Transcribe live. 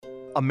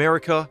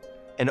America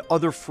and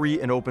other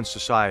free and open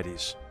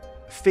societies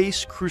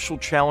face crucial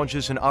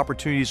challenges and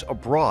opportunities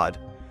abroad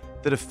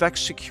that affect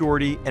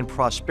security and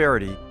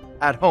prosperity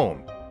at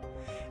home.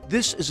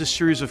 This is a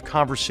series of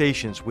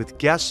conversations with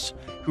guests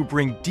who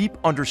bring deep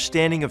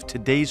understanding of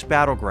today's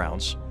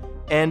battlegrounds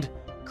and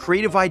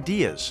creative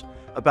ideas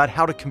about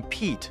how to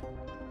compete,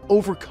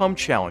 overcome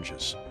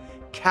challenges,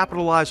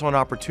 capitalize on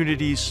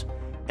opportunities,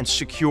 and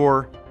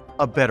secure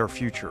a better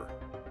future.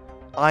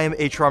 I am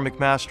H.R.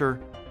 McMaster.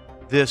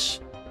 This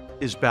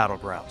is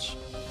Battlegrounds.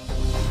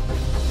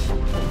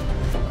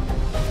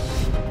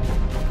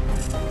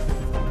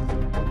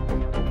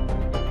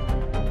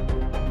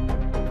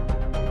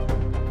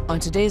 On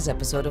today's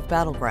episode of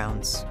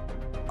Battlegrounds,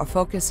 our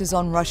focus is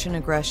on Russian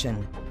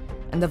aggression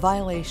and the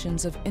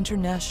violations of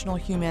international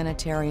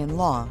humanitarian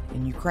law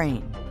in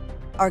Ukraine.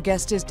 Our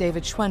guest is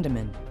David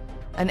Schwendeman,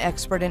 an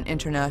expert in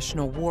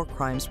international war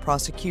crimes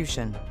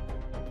prosecution.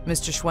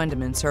 Mr.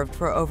 Schwendeman served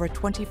for over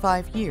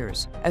 25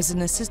 years as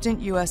an assistant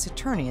U.S.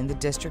 attorney in the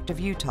District of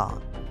Utah.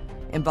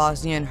 In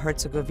Bosnia and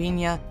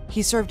Herzegovina,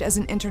 he served as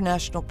an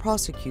international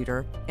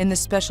prosecutor in the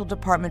Special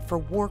Department for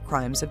War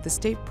Crimes of the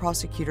State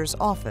Prosecutor's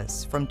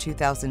Office from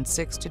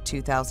 2006 to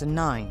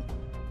 2009.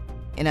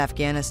 In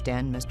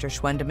Afghanistan, Mr.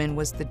 Schwendeman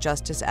was the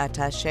Justice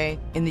Attaché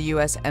in the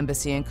U.S.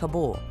 Embassy in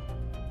Kabul,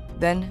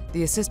 then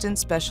the Assistant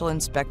Special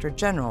Inspector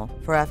General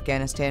for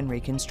Afghanistan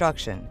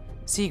Reconstruction,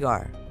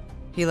 SIGAR.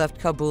 He left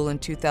Kabul in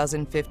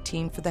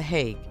 2015 for The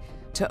Hague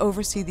to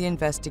oversee the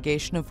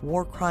investigation of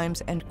war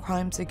crimes and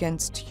crimes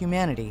against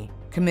humanity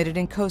committed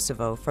in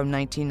Kosovo from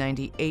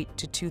 1998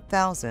 to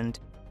 2000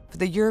 for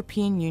the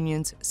European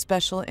Union's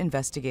Special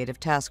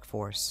Investigative Task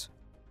Force.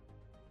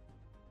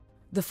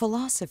 The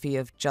philosophy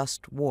of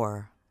just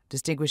war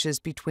distinguishes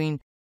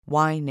between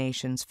why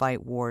nations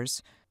fight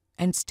wars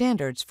and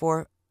standards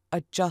for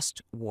a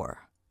just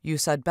war,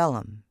 jus ad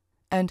bellum,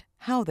 and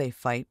how they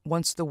fight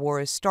once the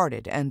war is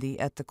started and the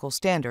ethical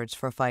standards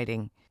for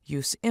fighting,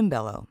 jus in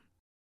bello.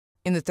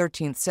 In the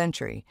 13th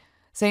century,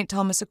 St.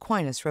 Thomas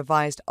Aquinas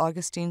revised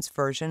Augustine's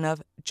version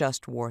of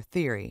just war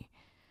theory,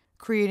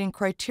 creating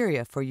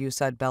criteria for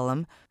jus ad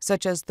bellum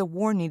such as the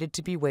war needed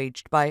to be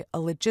waged by a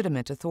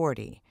legitimate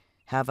authority,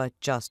 have a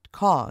just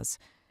cause,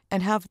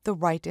 and have the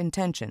right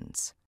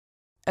intentions,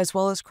 as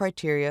well as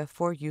criteria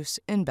for jus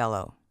in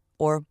bello,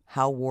 or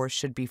how wars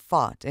should be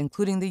fought,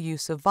 including the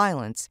use of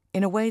violence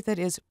in a way that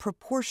is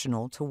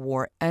proportional to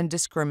war and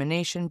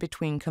discrimination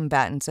between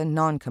combatants and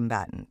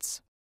non-combatants.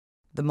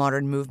 The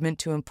modern movement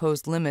to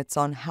impose limits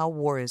on how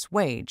war is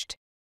waged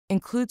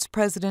includes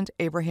President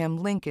Abraham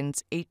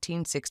Lincoln's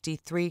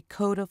 1863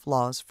 Code of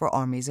Laws for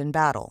Armies in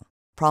Battle,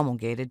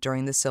 promulgated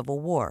during the Civil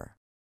War.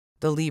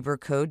 The Lieber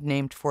Code,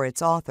 named for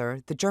its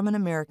author, the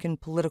German-American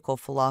political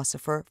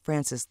philosopher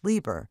Francis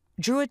Lieber,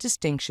 drew a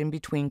distinction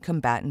between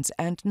combatants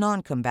and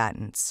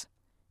non-combatants.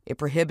 It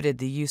prohibited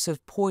the use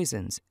of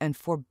poisons and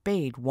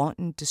forbade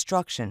wanton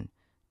destruction,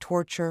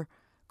 torture,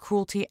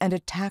 cruelty, and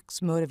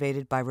attacks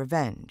motivated by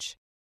revenge.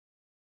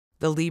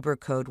 The Lieber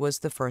Code was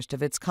the first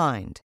of its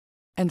kind,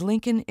 and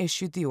Lincoln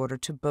issued the order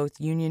to both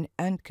Union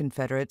and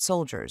Confederate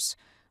soldiers,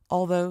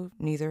 although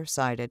neither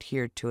side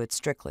adhered to it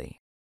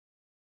strictly.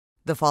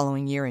 The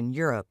following year in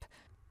Europe,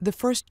 the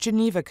First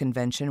Geneva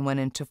Convention went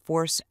into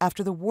force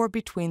after the war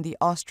between the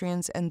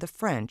Austrians and the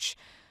French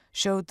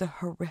showed the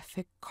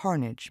horrific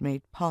carnage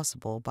made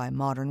possible by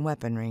modern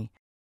weaponry.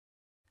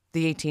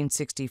 The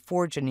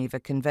 1864 Geneva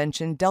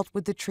Convention dealt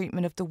with the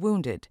treatment of the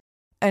wounded,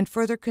 and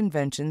further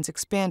conventions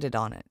expanded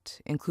on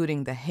it,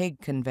 including the Hague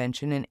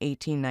Convention in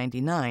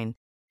 1899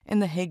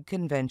 and the Hague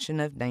Convention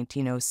of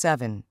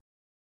 1907.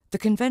 The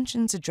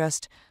conventions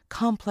addressed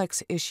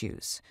complex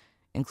issues,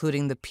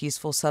 including the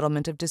peaceful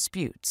settlement of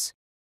disputes,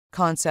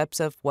 concepts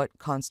of what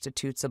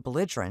constitutes a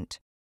belligerent,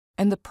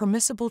 and the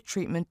permissible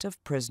treatment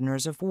of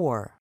prisoners of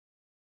war.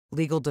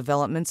 Legal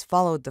developments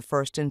followed the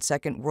First and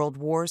Second World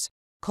Wars,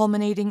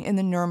 culminating in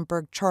the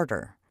Nuremberg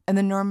Charter and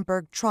the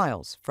Nuremberg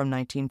Trials from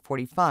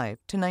 1945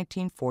 to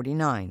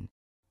 1949,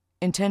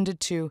 intended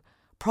to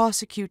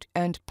prosecute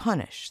and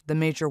punish the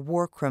major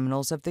war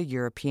criminals of the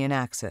European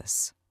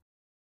Axis.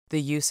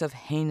 The use of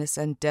heinous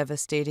and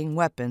devastating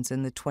weapons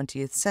in the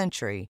 20th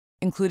century,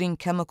 including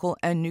chemical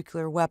and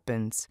nuclear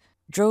weapons,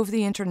 drove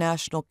the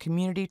international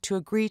community to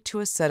agree to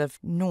a set of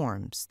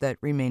norms that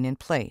remain in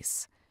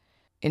place.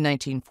 In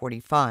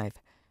 1945,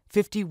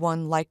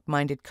 51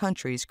 like-minded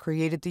countries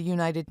created the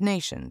United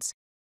Nations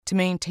to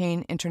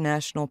maintain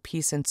international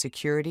peace and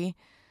security,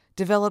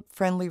 develop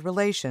friendly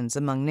relations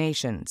among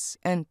nations,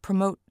 and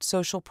promote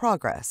social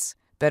progress,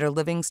 better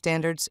living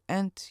standards,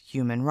 and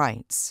human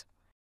rights.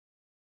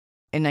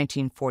 In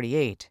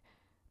 1948,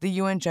 the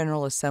UN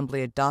General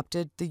Assembly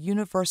adopted the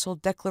Universal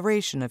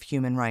Declaration of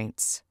Human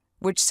Rights,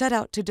 which set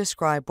out to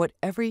describe what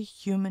every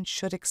human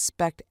should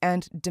expect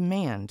and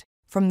demand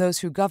from those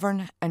who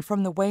govern and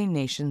from the way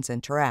nations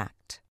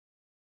interact.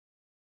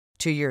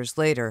 2 years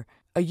later,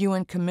 a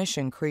UN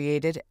commission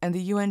created and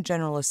the UN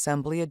General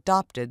Assembly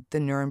adopted the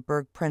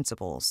Nuremberg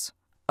Principles,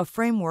 a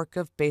framework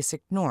of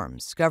basic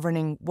norms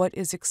governing what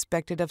is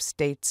expected of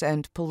states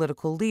and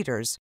political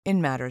leaders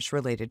in matters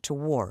related to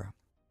war.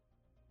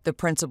 The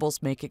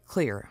principles make it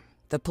clear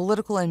that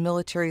political and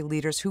military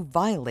leaders who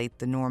violate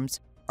the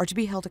norms are to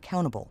be held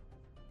accountable.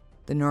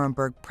 The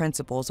Nuremberg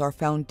Principles are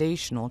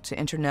foundational to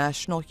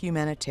international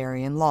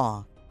humanitarian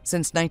law.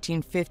 Since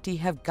 1950,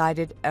 have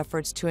guided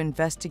efforts to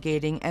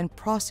investigating and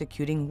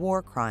prosecuting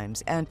war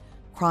crimes and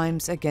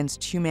crimes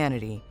against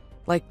humanity,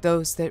 like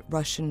those that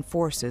Russian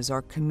forces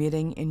are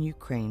committing in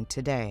Ukraine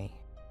today.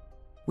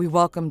 We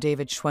welcome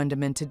David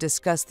Schwendeman to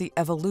discuss the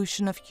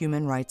evolution of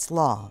human rights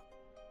law,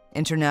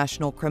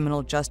 international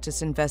criminal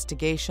justice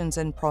investigations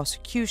and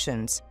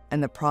prosecutions,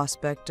 and the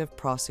prospect of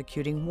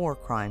prosecuting war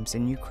crimes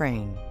in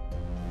Ukraine.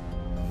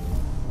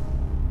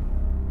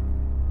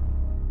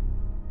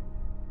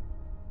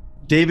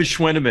 David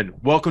Schwendeman,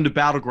 welcome to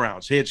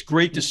Battlegrounds. Hey, it's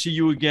great to see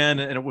you again,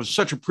 and it was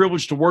such a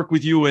privilege to work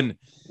with you in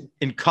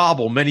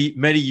Kabul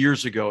many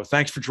years ago.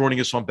 Thanks for joining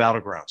us on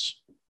Battlegrounds.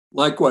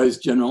 Likewise,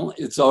 General.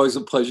 It's always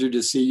a pleasure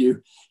to see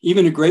you.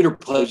 Even a greater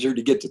pleasure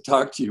to get to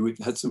talk to you. We've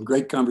had some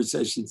great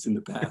conversations in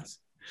the past.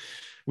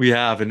 We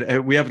have,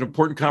 and we have an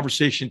important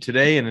conversation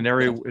today in an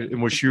area in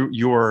which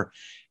you're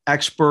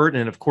expert,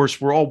 and of course,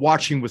 we're all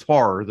watching with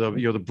horror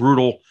the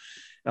brutal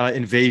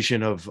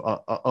invasion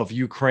of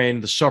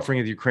Ukraine, the suffering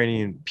of the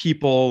Ukrainian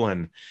people,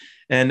 and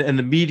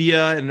the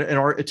media and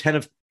our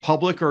attentive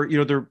public are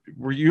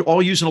we're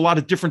all using a lot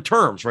of different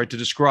terms, right, to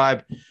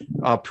describe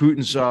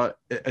Putin's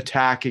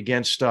attack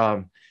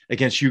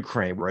against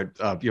Ukraine, right?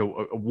 A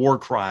war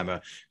crime,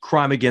 a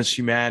crime against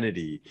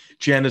humanity,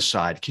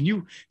 genocide. Can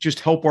you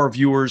just help our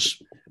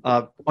viewers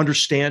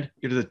understand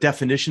the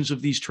definitions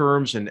of these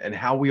terms and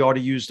how we ought to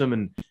use them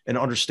and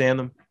understand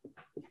them?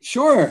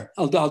 Sure,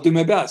 I'll do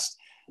my best.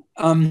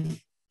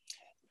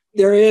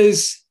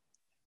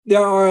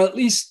 There are at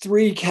least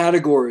three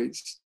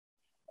categories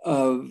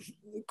of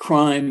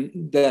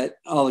crime that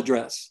I'll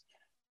address.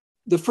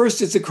 The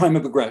first is a crime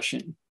of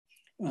aggression.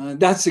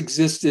 That's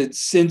existed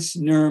since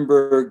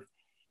Nuremberg.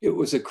 It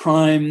was a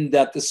crime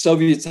that the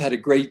Soviets had a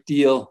great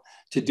deal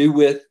to do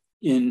with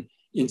in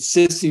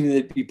insisting that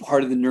it be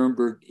part of the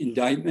Nuremberg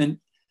indictment.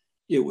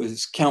 It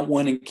was count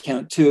 1 and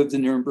count 2 of the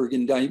Nuremberg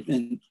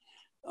indictment.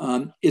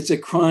 It's a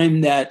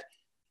crime that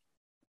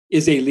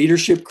is a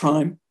leadership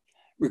crime,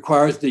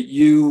 requires that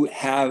you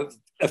have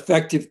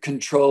effective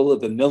control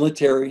of the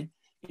military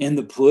and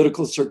the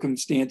political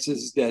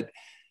circumstances that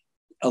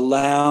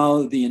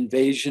allow the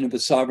invasion of a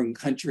sovereign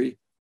country,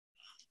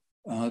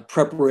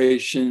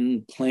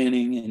 preparation,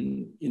 planning,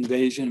 and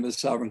invasion of a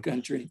sovereign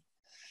country.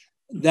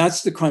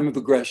 That's the crime of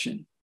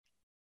aggression.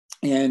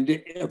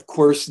 And of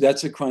course,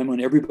 that's a crime on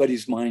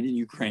everybody's mind in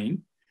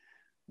Ukraine,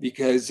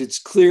 because it's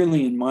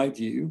clearly, in my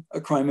view,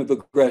 a crime of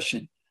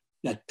aggression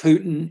that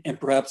Putin and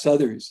perhaps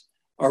others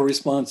are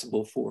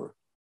responsible for.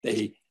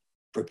 They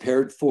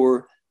prepared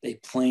for, they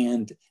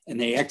planned, and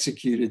they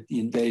executed the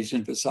invasion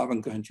of a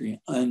sovereign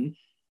country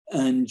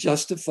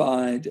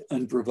unjustified,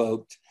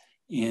 unprovoked,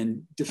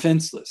 and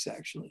defenseless,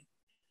 actually.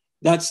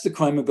 That's the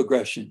crime of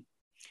aggression.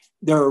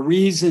 There are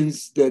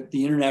reasons that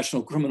the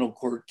International Criminal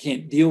Court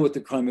can't deal with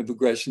the crime of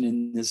aggression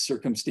in this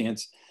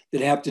circumstance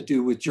that have to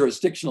do with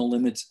jurisdictional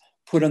limits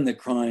put on the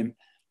crime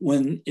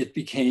when it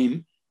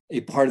became a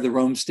part of the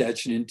Rome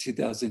Statute in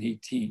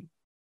 2018.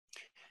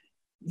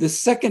 The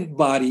second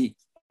body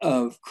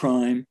of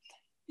crime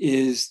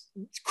is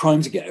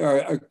crimes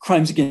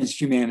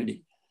against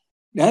humanity.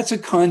 That's a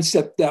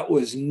concept that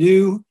was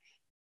new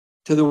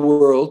to the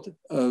world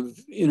of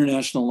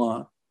international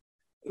law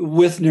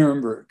with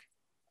Nuremberg.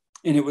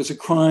 And it was a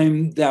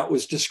crime that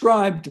was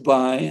described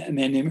by a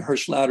man named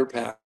Hersch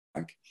Lauterpacht,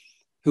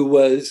 who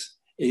was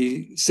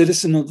a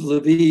citizen of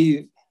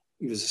Lviv.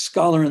 He was a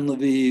scholar in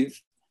Lviv.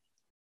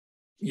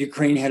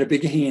 Ukraine had a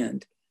big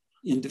hand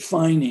in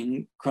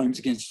defining crimes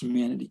against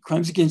humanity.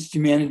 Crimes against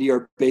humanity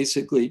are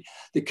basically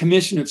the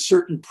commission of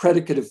certain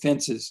predicate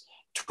offenses: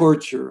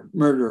 torture,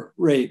 murder,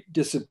 rape,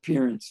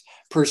 disappearance,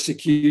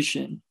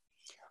 persecution,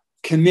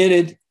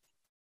 committed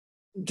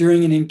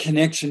during and in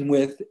connection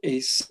with a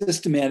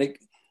systematic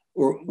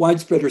or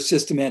widespread or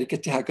systematic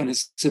attack on a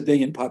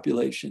civilian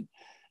population.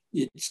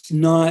 It's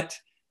not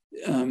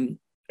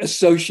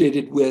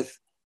associated with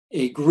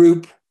a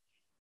group,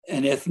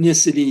 an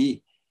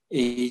ethnicity,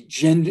 a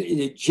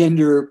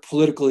gender,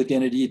 political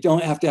identity. You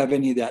don't have to have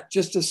any of that,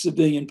 just a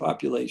civilian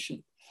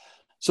population.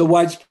 So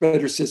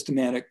widespread or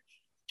systematic.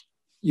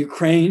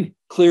 Ukraine,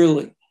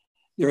 clearly,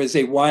 there is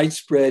a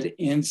widespread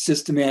and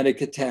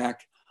systematic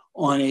attack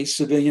on a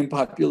civilian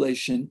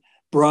population,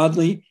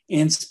 broadly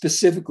and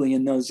specifically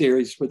in those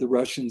areas where the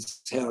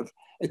Russians have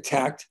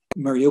attacked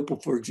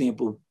Mariupol, for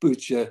example,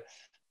 Bucha,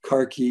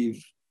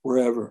 Kharkiv,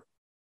 wherever.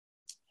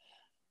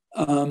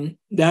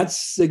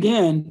 That's,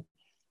 again,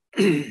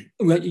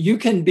 you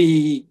can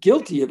be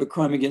guilty of a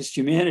crime against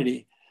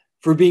humanity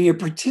for being a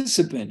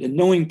participant, a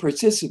knowing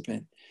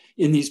participant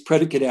in these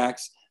predicate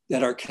acts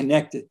that are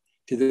connected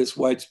to this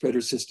widespread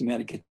or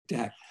systematic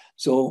attack.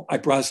 So I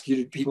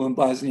prosecuted people in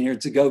Bosnia and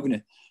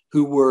Herzegovina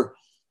who were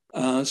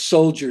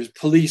soldiers,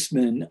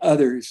 policemen,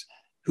 others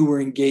who were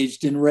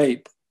engaged in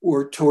rape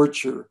or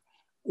torture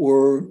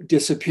or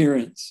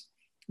disappearance,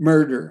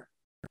 murder,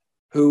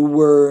 who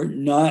were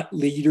not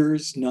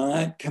leaders,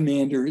 not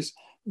commanders,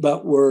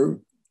 but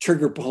were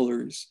trigger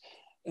pullers,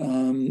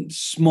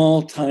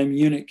 small-time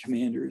unit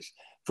commanders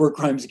for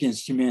crimes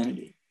against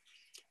humanity.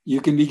 You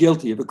can be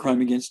guilty of a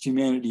crime against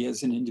humanity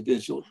as an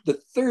individual.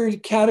 The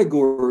third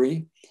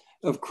category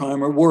of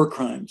crime are war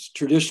crimes,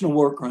 traditional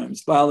war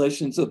crimes,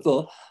 violations of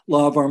the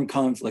law of armed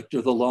conflict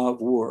or the law of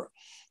war.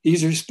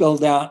 These are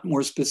spelled out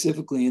more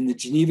specifically in the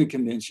Geneva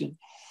Convention,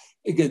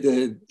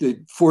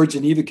 the 4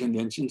 Geneva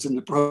Conventions and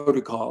the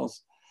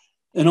protocols,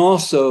 and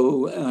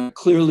also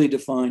clearly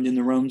defined in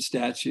the Rome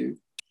Statute.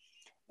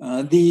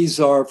 These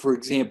are, for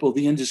example,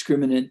 the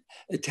indiscriminate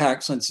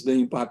attacks on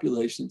civilian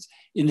populations,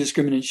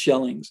 indiscriminate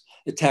shellings,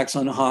 attacks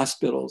on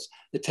hospitals,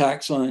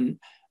 attacks on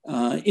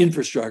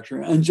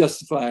infrastructure,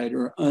 unjustified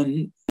or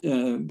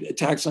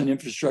attacks on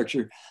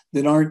infrastructure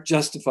that aren't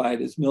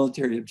justified as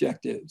military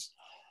objectives.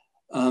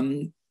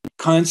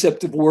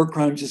 Concept of war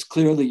crimes is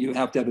clearly you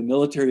have to have a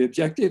military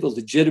objective, a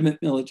legitimate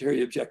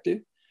military objective,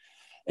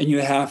 and you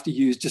have to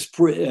use just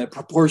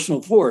proportional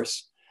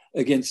force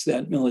against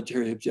that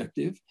military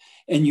objective.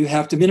 And you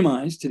have to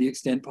minimize, to the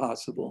extent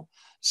possible,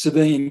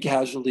 civilian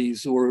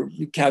casualties or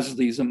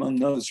casualties among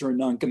those who are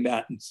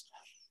non-combatants.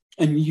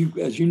 And you,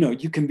 as you know,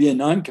 you can be a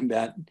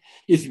non-combatant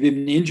if you've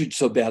been injured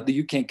so badly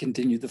you can't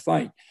continue the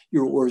fight.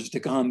 You're orders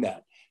to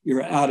combat.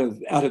 You're out of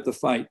the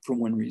fight for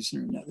one reason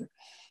or another.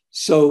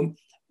 So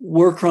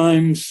war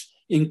crimes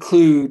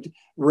include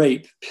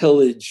rape,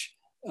 pillage,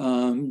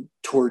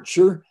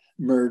 torture,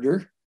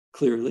 murder,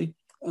 clearly.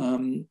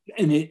 And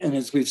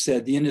as we've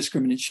said, the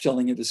indiscriminate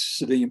shelling of the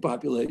civilian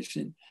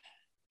population,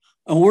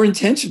 or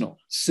intentional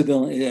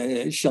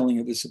shelling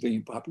of the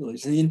civilian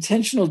population. The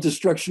intentional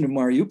destruction of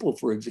Mariupol,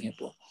 for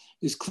example,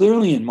 is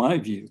clearly, in my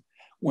view,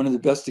 one of the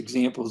best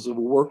examples of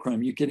a war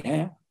crime you could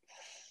have.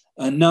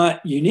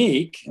 Not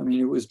unique. I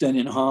mean, it was done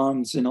in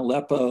Homs, in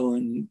Aleppo,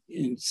 and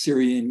in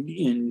Syria,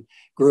 in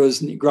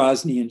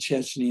Grozny, and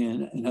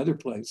Chechnya, and other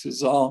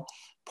places, all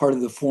part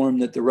of the form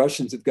that the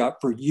Russians have got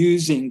for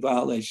using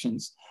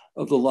violations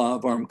of the law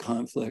of armed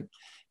conflict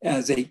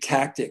as a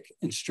tactic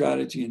and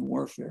strategy in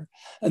warfare.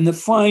 And the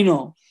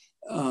final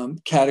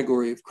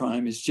category of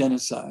crime is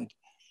genocide.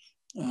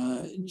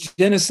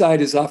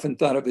 Genocide is often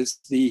thought of as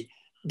the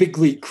big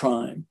league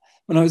crime.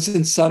 When I was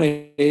in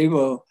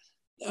Sarajevo,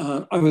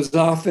 I was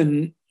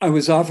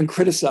often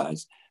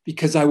criticized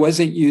because I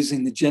wasn't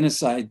using the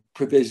genocide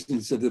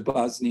provisions of the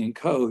Bosnian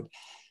Code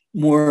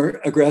more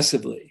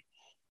aggressively.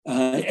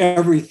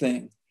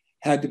 Everything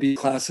had to be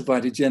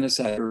classified as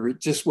genocide, or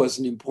it just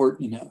wasn't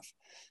important enough.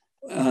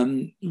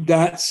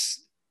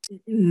 That's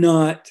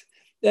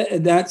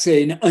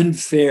an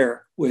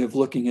unfair way of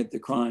looking at the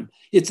crime.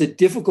 It's a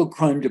difficult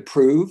crime to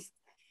prove.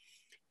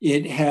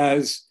 It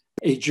has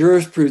a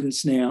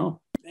jurisprudence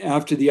now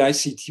after the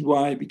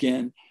ICTY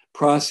began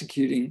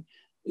prosecuting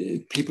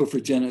people for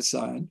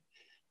genocide.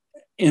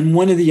 And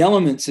one of the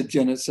elements of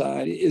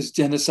genocide is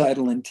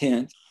genocidal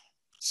intent.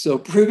 So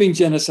proving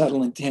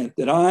genocidal intent,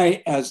 that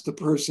I, as the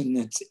person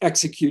that's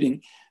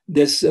executing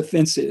this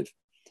offensive,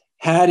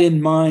 had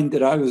in mind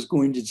that I was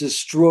going to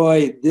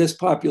destroy this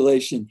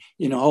population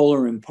in whole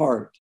or in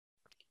part,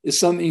 is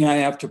something I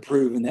have to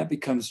prove, and that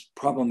becomes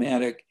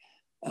problematic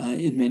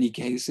in many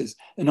cases,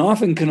 and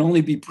often can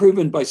only be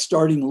proven by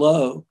starting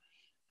low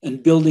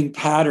and building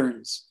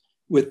patterns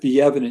with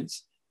the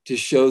evidence to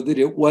show that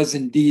it was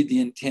indeed the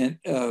intent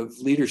of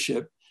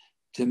leadership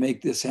to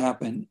make this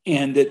happen,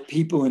 and that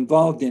people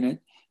involved in it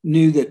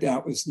knew that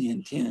that was the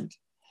intent.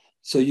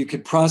 So you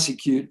could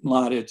prosecute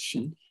Mladic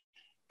and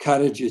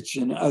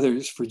Karadzic and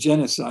others for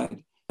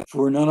genocide,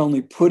 for not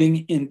only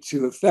putting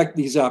into effect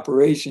these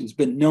operations,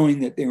 but knowing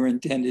that they were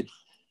intended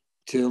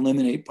to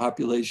eliminate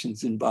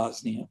populations in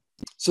Bosnia.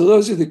 So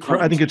those are the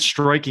crimes. I think it's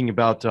striking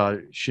about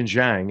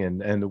Xinjiang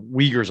and the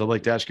Uyghurs. I'd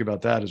like to ask you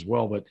about that as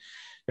well. But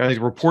I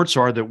think reports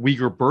are that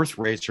Uyghur birth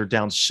rates are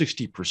down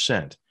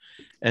 60%.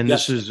 And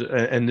yes.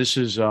 This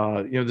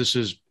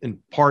is in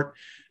part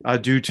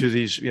due to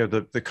these,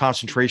 the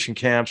concentration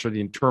camps or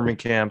the internment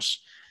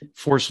camps,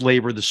 forced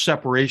labor, the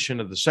separation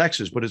of the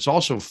sexes, but it's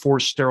also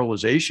forced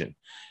sterilization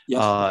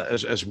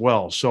as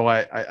well. So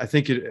I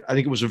think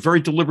it was a very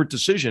deliberate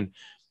decision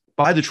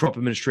by the Trump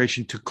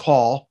administration to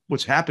call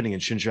what's happening in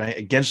Xinjiang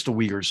against the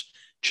Uyghurs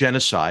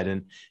genocide.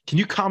 And can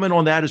you comment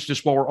on that, as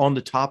just while we're on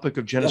the topic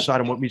of genocide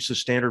and what meets the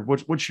standard?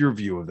 What's your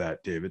view of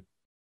that, David?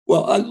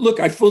 Well,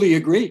 look, I fully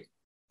agree.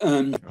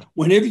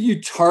 Whenever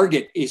you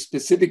target a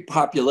specific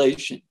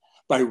population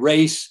by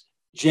race,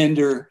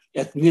 gender,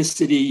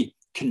 ethnicity,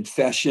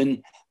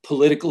 confession,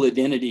 political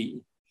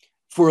identity,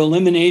 for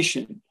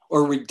elimination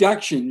or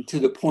reduction to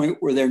the point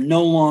where they're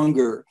no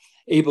longer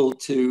able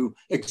to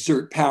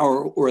exert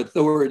power or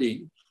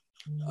authority,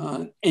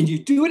 and you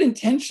do it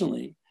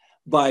intentionally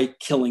by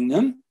killing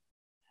them,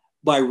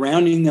 by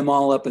rounding them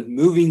all up and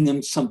moving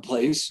them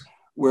someplace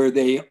where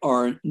they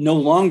are no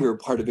longer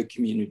part of a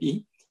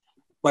community,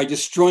 by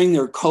destroying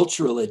their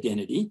cultural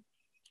identity.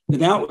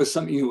 And that was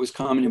something that was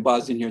common in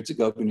Bosnia and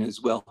Herzegovina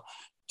as well.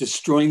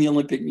 destroying the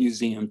Olympic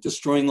Museum,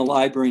 destroying the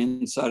library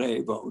in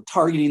Sarajevo,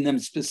 targeting them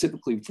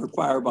specifically for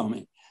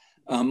firebombing.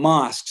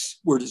 Mosques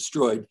were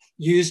destroyed,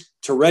 used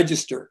to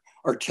register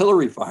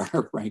artillery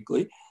fire,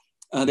 frankly.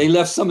 They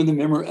left some of the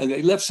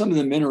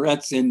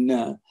minarets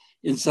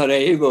in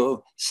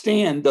Sarajevo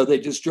stand, though they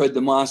destroyed the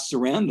mosques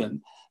around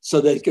them,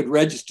 so they could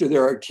register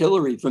their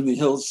artillery from the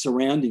hills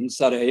surrounding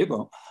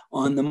Sarajevo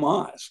on the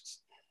mosques.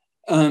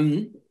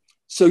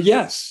 So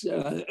yes,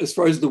 as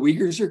far as the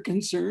Uyghurs are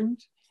concerned,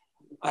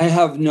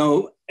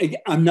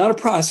 I'm not a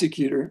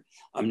prosecutor,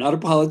 I'm not a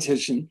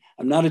politician,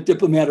 I'm not a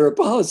diplomat or a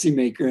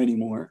policymaker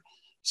anymore.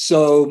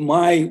 So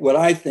what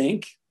I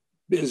think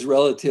is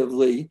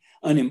relatively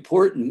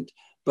unimportant,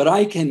 but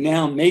I can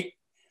now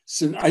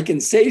I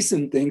can say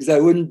some things I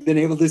wouldn't have been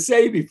able to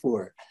say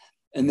before.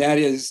 And that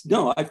is,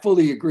 no, I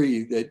fully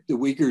agree that the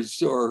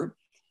Uyghurs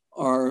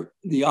are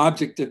the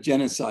object of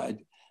genocide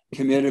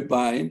committed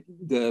by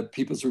the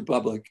People's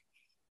Republic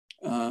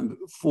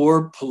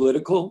for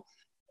political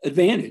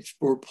advantage,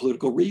 for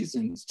political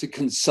reasons, to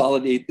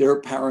consolidate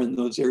their power in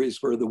those areas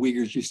where the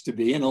Uyghurs used to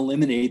be and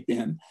eliminate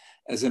them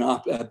as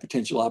a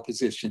potential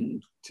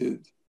opposition to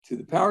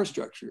the power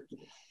structure.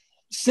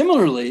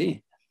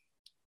 Similarly,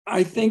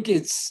 I think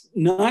it's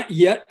not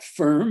yet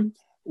firm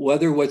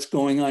whether what's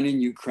going on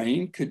in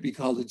Ukraine could be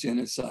called a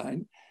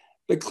genocide.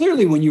 But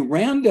clearly, when you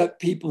round up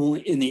people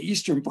in the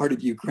eastern part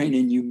of Ukraine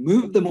and you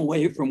move them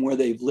away from where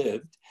they've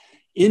lived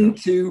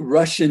into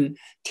Russian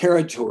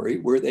territory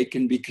where they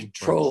can be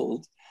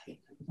controlled,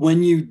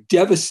 when you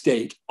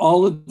devastate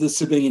all of the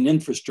civilian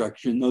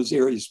infrastructure in those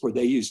areas where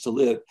they used to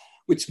live,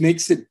 which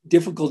makes it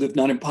difficult, if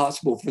not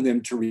impossible, for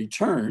them to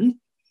return,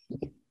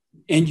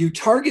 and you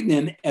target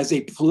them as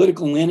a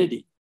political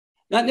entity,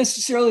 not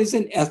necessarily as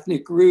an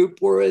ethnic group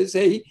or as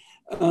a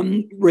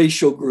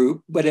racial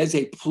group, but as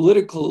a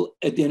political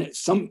identity,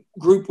 some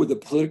group with a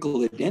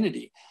political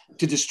identity.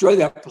 To destroy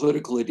that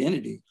political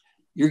identity,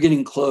 you're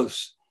getting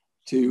close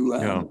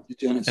to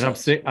genocide.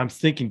 And I'm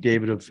thinking,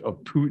 David, of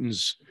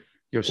Putin's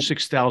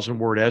 6,000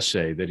 word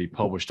essay that he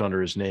published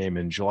under his name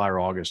in July or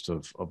August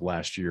of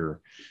last year,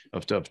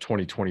 of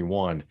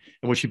 2021,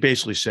 in which he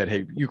basically said,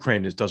 hey,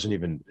 Ukraine doesn't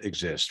even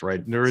exist,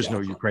 right? There is no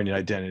Ukrainian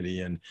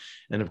identity. And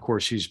of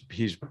course,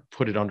 he's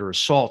put it under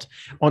assault.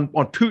 On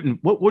Putin,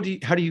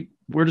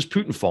 where does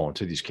Putin fall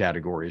into these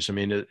categories? I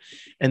mean,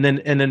 and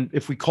then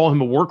if we call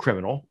him a war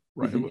criminal,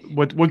 right,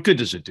 what good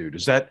does it do?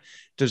 Does that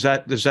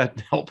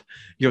help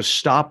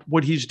stop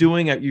what he's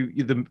doing? At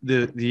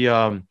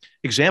the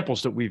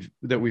examples that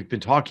we've been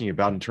talking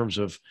about in terms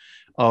of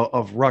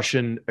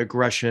Russian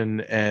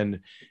aggression and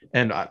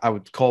I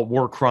would call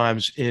war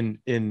crimes in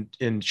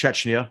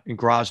Chechnya, in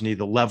Grozny,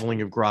 the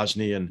leveling of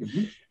Grozny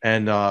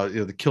and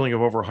the killing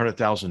of over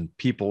 100,000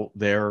 people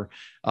there,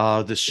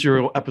 the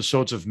serial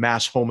episodes of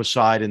mass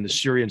homicide in the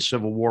Syrian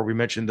civil war. We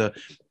mentioned the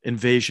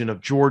invasion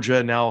of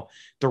Georgia, now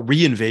the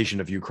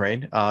re-invasion of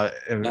Ukraine.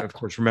 And of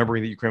course,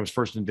 remembering that Ukraine was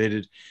first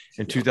invaded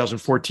in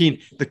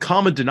 2014, the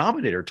common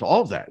denominator to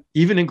all of that,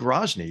 even in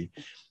Grozny,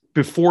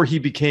 before he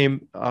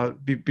became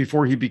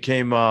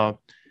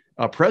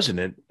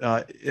president,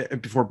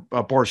 before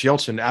Boris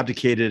Yeltsin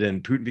abdicated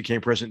and Putin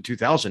became president in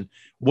 2000,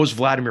 was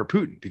Vladimir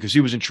Putin, because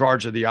he was in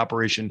charge of the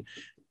operation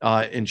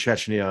in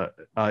Chechnya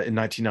in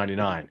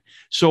 1999.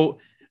 So,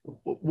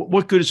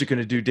 what good is it going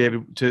to do,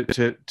 David,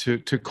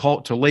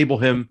 to label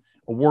him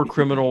a war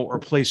criminal or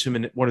place him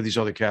in one of these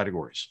other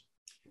categories?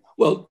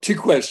 Well, two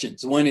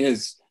questions. One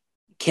is,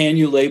 can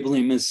you label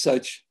him as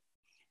such?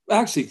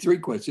 Actually, three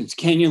questions.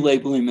 Can you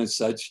label him as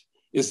such?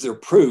 Is there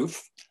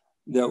proof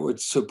that would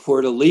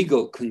support a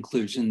legal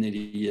conclusion that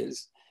he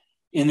is?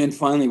 And then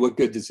finally, what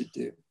good does it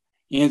do?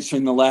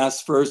 Answering the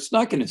last first, it's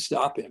not going to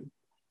stop him.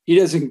 He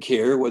doesn't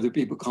care whether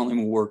people call him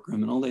a war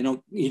criminal.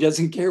 He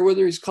doesn't care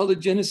whether he's called a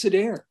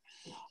genocidaire,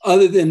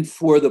 other than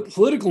for the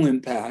political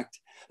impact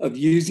of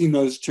using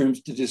those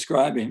terms to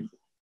describe him.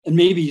 And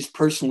maybe he's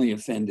personally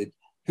offended,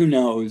 who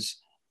knows?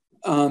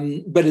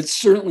 But it's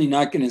certainly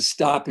not going to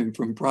stop him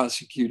from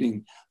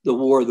prosecuting the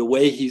war the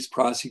way he's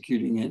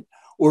prosecuting it,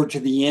 or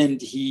to the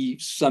end he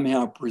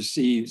somehow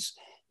perceives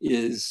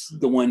is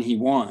the one he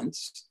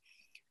wants.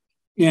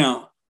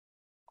 Now,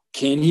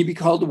 can he be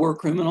called a war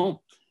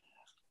criminal?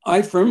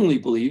 I firmly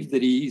believe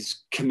that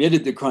he's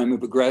committed the crime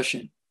of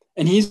aggression,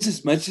 and he's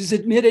as much as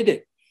admitted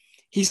it.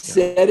 He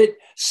said it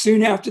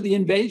soon after the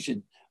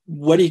invasion.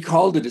 What he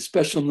called it, a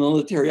special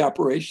military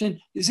operation,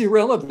 is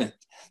irrelevant.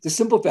 The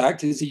simple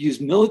fact is he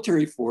used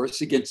military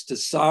force against a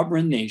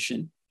sovereign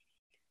nation,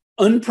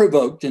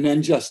 unprovoked and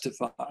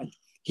unjustified.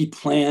 He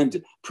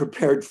planned,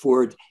 prepared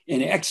for it,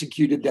 and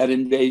executed that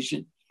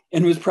invasion,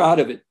 and was proud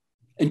of it,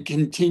 and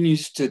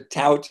continues to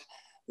tout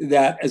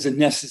that as a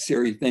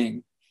necessary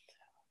thing.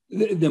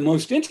 The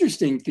most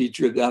interesting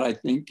feature of that, I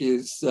think,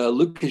 is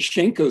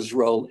Lukashenko's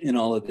role in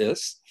all of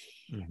this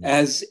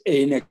as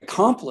an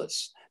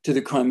accomplice to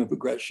the crime of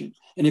aggression.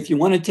 And if you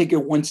want to take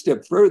it one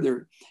step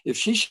further, if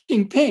Xi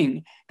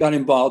Jinping got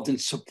involved in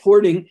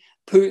supporting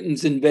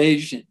Putin's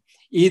invasion,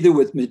 either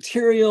with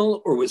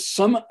material or with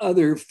some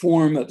other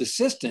form of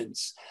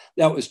assistance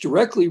that was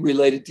directly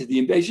related to the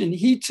invasion,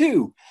 he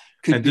too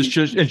And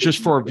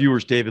just for our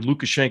viewers, David,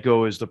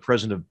 Lukashenko is the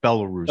president of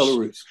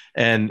Belarus,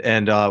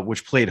 and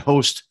which played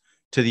host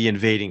to the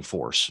invading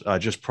force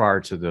just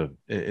prior to the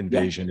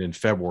invasion in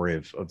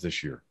February of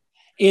this year.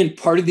 And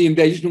part of the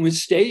invasion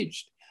was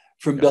staged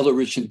from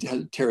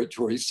Belarusian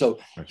territory. So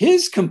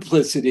his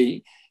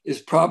complicity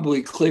is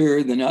probably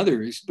clearer than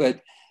others.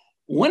 But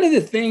one of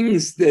the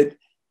things that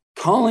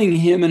calling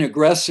him an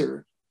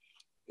aggressor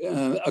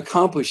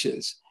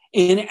accomplishes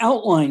in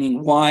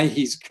outlining why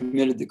he's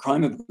committed the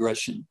crime of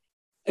aggression.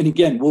 And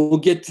again, we'll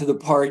get to the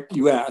part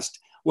you asked,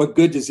 what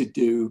good does it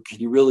do? Can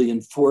you really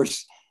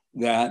enforce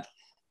that?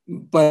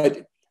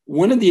 But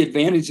one of the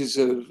advantages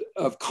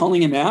of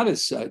calling him out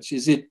as such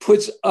is it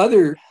puts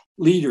other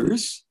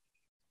leaders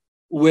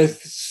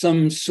with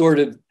some sort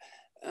of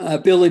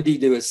ability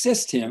to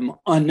assist him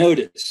on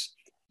notice.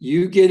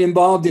 You get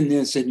involved in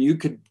this and you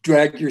could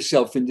drag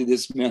yourself into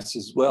this mess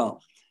as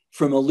well,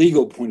 from a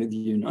legal point of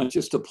view, not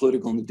just a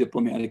political and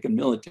diplomatic and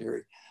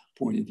military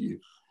point of view.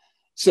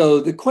 So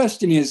the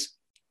question is,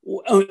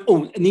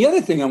 and the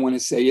other thing I want to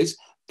say is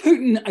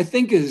Putin, I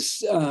think,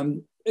 is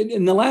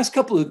in the last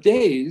couple of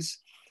days,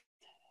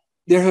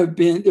 there have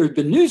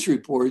been news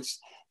reports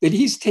that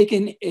he's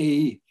taken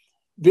a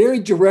very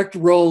direct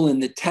role in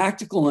the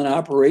tactical and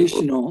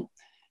operational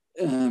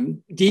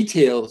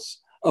details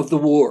of the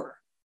war.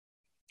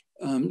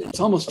 It's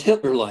almost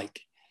Hitler-like.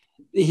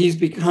 He's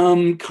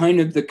become kind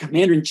of the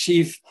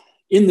commander-in-chief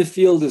in the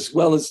field as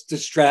well as the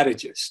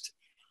strategist.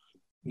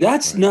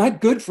 That's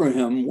not good for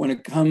him when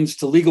it comes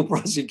to legal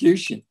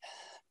prosecution,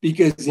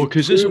 because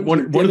this is one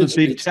of the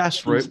big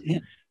tests, right?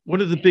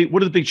 One of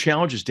the big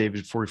challenges,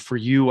 David, for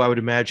you, I would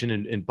imagine,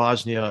 in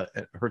Bosnia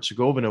and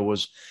Herzegovina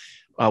was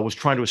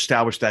trying to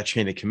establish that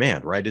chain of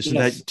command, right? Isn't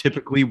that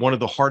typically one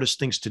of the hardest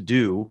things to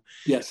do?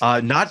 Yes.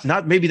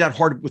 Not maybe that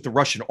hard with the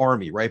Russian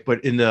army, right?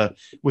 But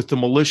with the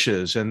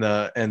militias and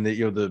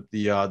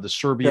the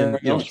Serbian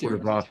sort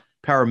of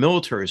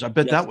paramilitaries. I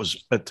bet that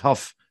was a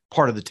tough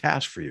part of the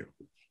task for you.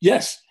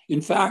 Yes.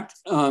 In fact,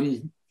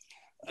 one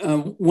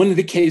of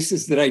the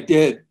cases that I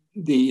did,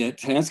 the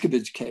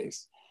Tanaskovich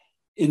case,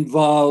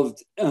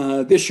 involved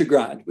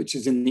Visegrad, which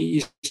is in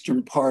the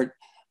eastern part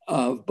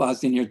of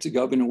Bosnia and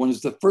Herzegovina, one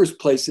of the first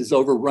places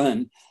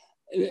overrun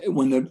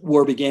when the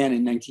war began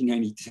in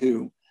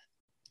 1992.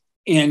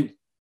 And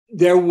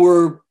there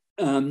were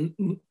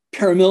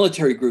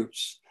paramilitary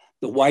groups,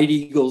 the White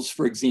Eagles,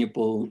 for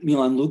example,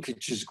 Milan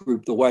Lukic's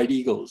group, the White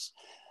Eagles,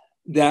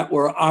 that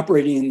were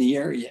operating in the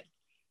area.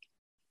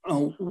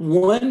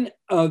 One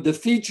of the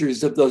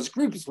features of those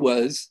groups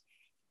was,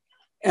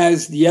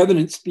 as the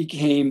evidence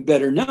became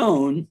better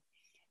known,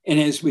 and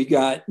as we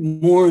got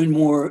more and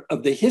more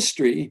of the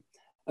history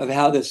of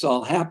how this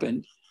all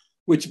happened,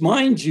 which,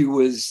 mind you,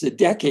 was a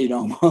decade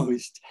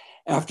almost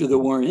after the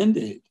war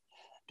ended,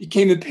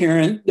 became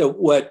apparent that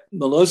what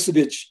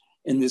Milosevic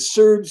and the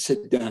Serbs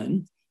had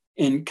done,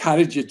 and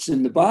Karadzic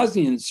and the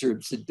Bosnian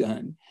Serbs had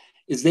done,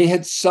 is they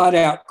had sought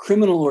out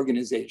criminal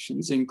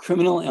organizations and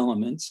criminal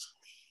elements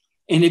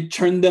and had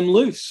turned them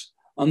loose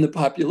on the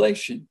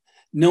population,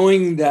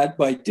 knowing that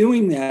by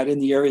doing that in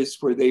the areas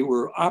where they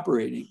were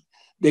operating,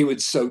 they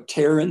would sow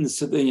terror in the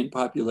civilian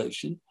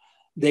population.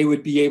 They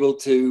would be able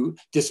to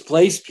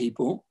displace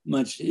people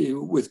much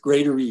with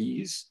greater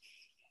ease,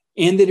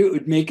 and that it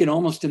would make it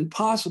almost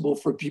impossible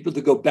for people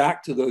to go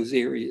back to those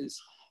areas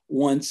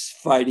once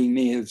fighting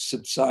may have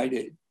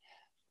subsided.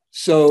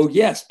 So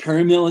yes,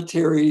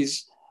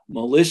 paramilitaries,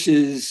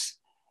 militias,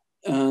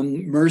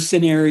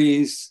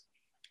 mercenaries.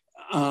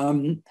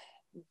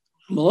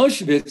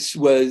 Milosevic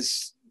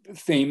was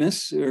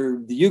famous,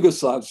 or the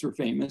Yugoslavs were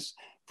famous,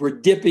 for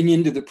dipping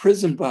into the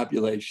prison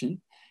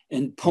population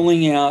and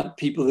pulling out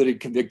people that had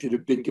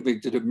been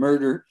convicted of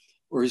murder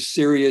or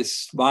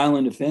serious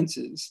violent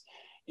offenses,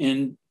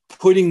 and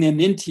putting them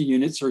into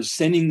units or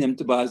sending them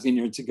to Bosnia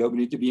and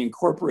Herzegovina to be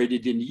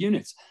incorporated into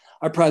units.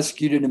 I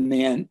prosecuted a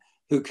man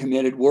who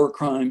committed war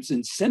crimes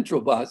in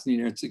central Bosnia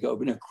and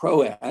Herzegovina, a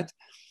Croat,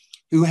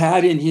 who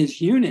had in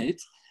his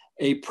unit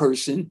a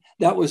person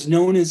that was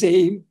known as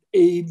a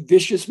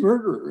vicious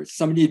murderer.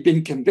 Somebody had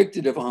been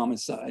convicted of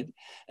homicide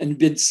and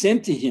been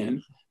sent to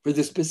him for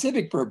the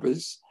specific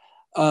purpose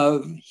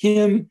of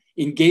him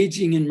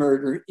engaging in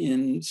murder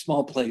in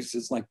small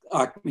places like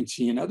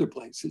Akmechi and other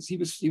places. He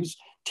was a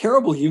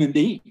terrible human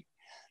being.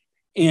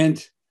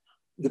 And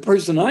the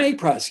person I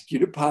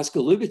prosecuted,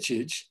 Pasko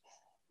Lubicic,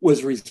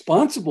 was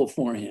responsible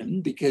for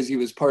him because he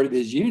was part of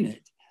his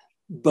unit,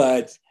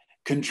 but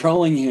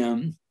controlling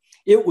him,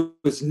 it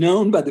was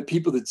known by the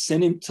people that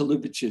sent him to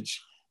Lubicic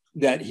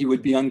that he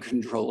would be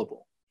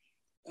uncontrollable.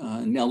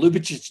 Now,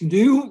 Lubicic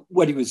knew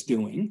what he was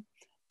doing,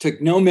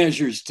 took no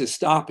measures to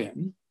stop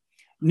him,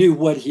 knew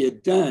what he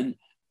had done,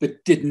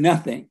 but did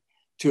nothing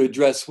to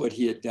address what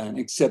he had done,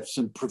 except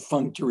some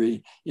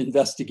perfunctory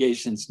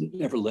investigations,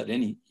 never led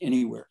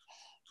anywhere.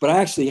 But I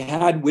actually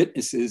had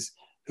witnesses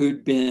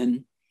who'd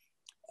been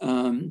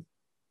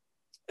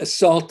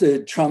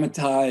assaulted,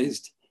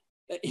 traumatized.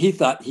 He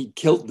thought he'd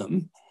killed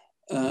them,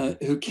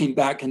 who came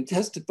back and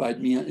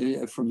testified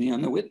for me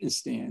on the witness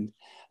stand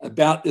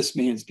about this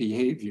man's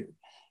behavior.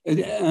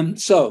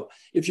 So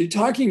if you're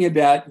talking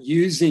about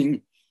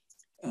using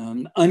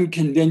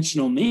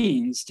unconventional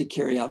means to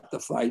carry out the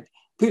fight,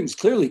 Putin's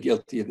clearly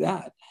guilty of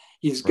that.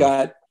 He's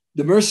got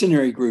the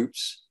mercenary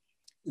groups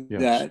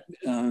that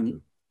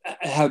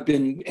have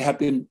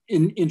been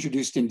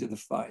introduced into the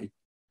fight.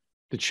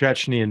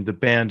 The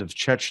band of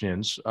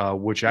Chechens,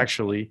 which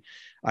actually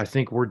I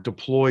think were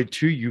deployed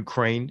to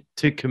Ukraine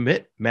to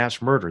commit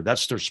mass murder.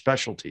 That's their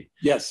specialty.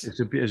 Yes,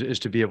 is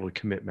to be able to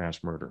commit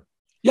mass murder.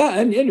 Yeah,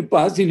 and in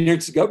Bosnia and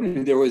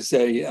Herzegovina, there was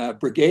a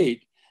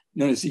brigade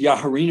known as the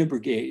Jaharina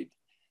Brigade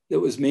that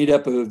was made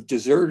up of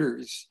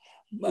deserters,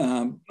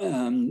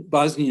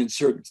 Bosnian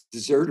Serb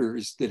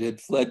deserters that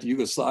had fled to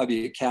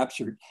Yugoslavia,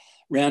 captured,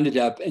 rounded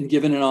up, and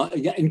given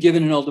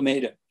an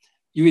ultimatum.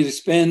 You either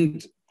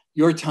spend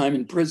your time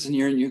in prison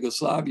here in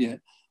Yugoslavia,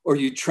 or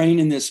you train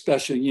in this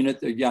special unit,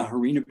 the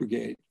Jaharina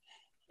Brigade,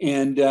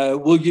 and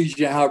we'll use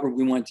you however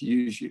we want to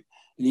use you.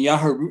 And the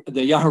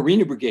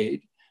Jaharina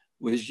Brigade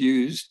was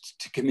used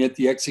to commit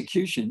the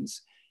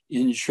executions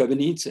in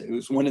Srebrenica. It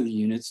was one of the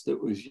units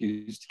that was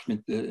used to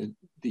commit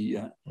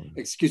the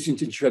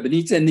executions in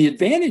Srebrenica. And the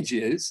advantage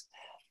is,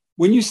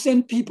 when you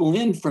send people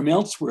in from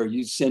elsewhere,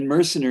 you send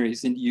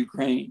mercenaries into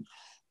Ukraine,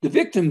 the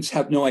victims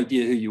have no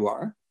idea who you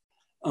are.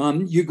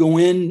 You go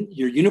in,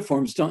 your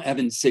uniforms don't have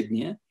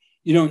insignia.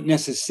 You aren't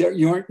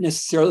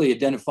necessarily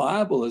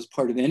identifiable as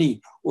part of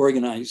any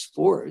organized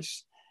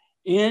force.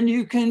 And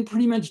you can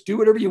pretty much do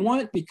whatever you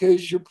want,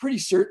 because you're pretty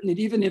certain that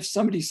even if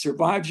somebody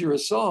survives your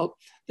assault,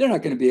 they're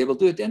not going to be able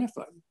to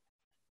identify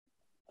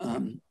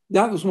you.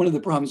 That was one of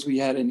the problems we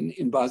had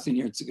in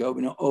Bosnia and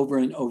Herzegovina over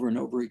and over and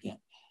over again.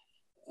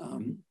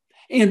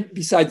 And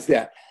besides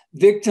that,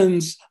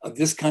 victims of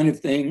this kind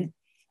of thing,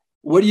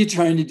 what are you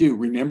trying to do?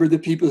 Remember the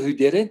people who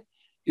did it?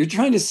 You're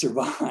trying to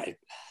survive.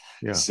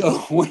 Yeah. So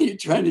what you're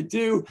trying to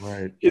do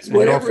is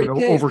whatever it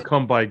takes.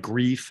 Overcome by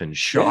grief and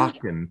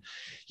shock, and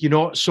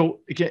So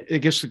again, I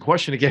guess the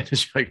question again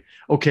is like,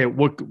 okay,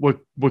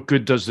 what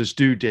good does this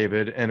do,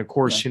 David? And of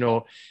course,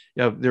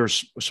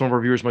 there's some of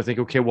our viewers might think,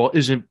 okay, well,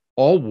 isn't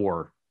all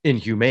war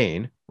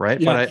inhumane, right?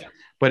 Yeah.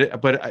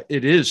 But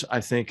it is,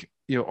 I think,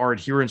 our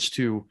adherence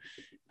to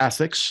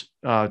ethics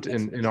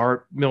in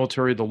our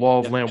military, the law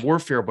of land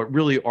warfare, but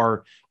really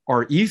our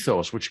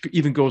ethos, which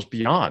even goes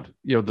beyond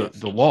the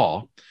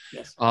law.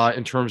 Yes.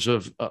 In terms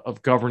of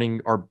governing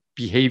our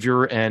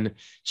behavior and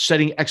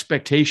setting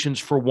expectations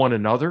for one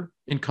another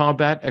in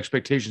combat,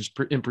 expectations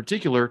in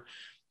particular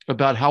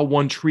about how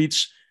one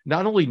treats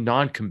not only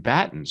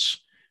non-combatants,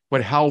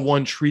 but how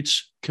one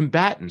treats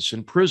combatants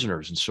and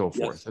prisoners and so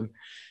forth. Yes.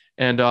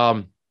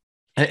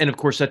 And of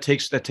course that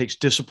takes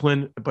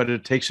discipline, but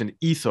it takes an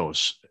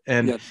ethos,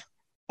 and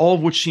all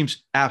of which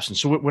seems absent.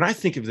 So when I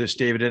think of this,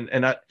 David,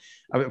 and I,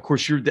 of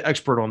course you're the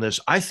expert on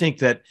this, I think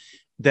that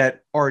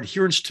our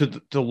adherence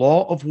to the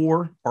law of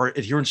war, our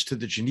adherence to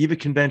the Geneva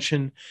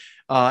Convention,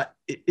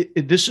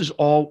 these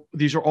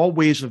are all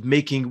ways of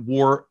making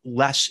war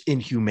less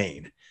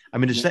inhumane. I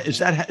mean, is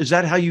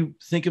that how you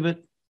think of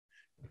it?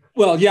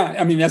 Well, yeah,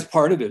 I mean, that's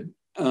part of it.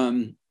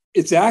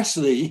 It's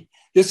actually,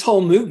 this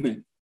whole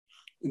movement,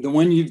 the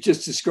one you've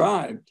just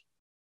described,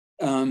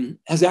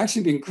 has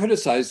actually been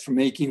criticized for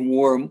making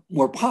war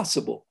more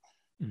possible,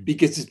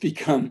 because it's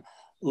become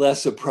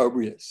less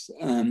opprobrious,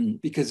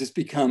 because it's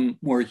become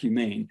more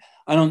humane.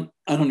 I don't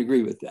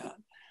agree with that.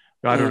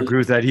 I don't agree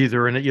with that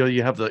either. And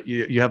you have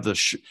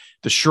the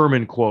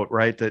Sherman quote,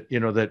 right? That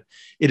that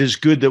it is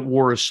good that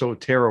war is so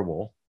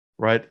terrible,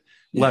 right?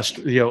 Lest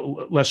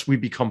we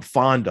become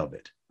fond of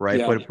it, right?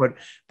 Yeah.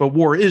 But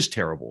war is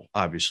terrible,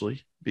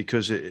 obviously,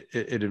 because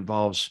it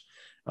involves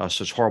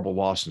such horrible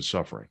loss and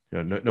suffering.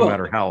 No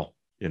matter how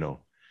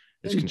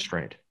it's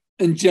constrained.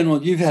 In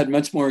general, you've had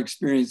much more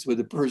experience with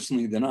it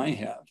personally than I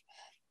have.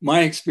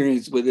 My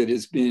experience with it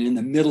has been in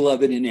the middle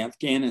of it in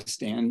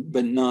Afghanistan,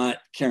 but not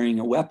carrying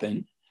a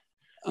weapon.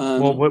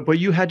 But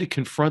you had to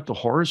confront the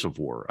horrors of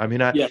war. I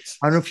mean, I don't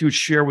know if you would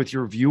share with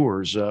your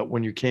viewers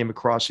when you came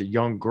across a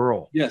young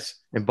girl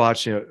in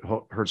Bosnia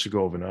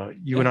Herzegovina.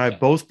 You and I have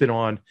both been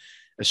on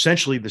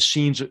essentially the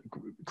scenes,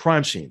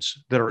 crime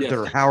scenes that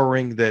are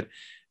harrowing, that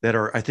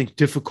are, I think,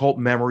 difficult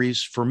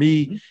memories for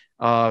me.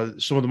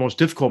 Some of the most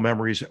difficult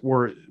memories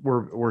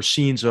were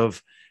scenes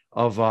of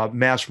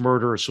mass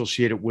murder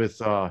associated with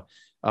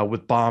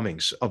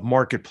bombings of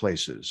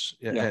marketplaces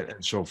and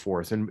so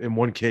forth. And in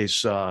one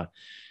case, Al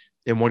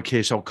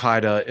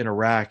Qaeda in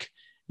Iraq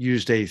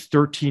used a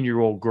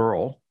 13-year-old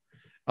girl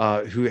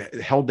who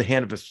held the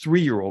hand of a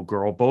 3-year-old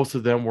girl. Both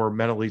of them were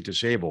mentally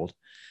disabled,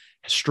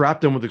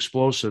 strapped them with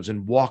explosives,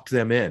 and walked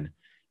them in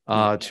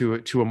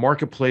to a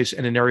marketplace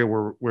in an area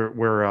where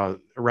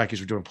Iraqis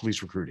were doing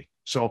police recruiting.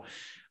 So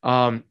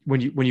when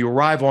you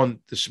arrive on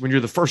this, when you're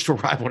the first to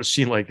arrive on a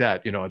scene like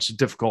that,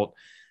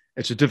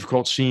 it's a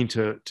difficult scene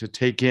to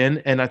take in.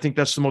 And I think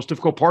that's the most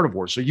difficult part of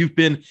war. So you've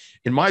been,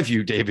 in my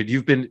view, David,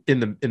 you've been in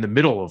the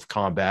middle of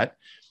combat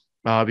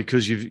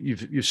because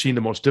you've seen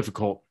the most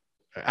difficult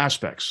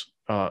aspects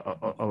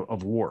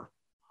of war.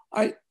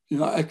 I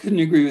couldn't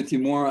agree with you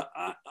more.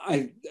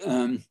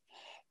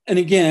 And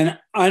again,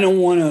 I don't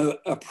want to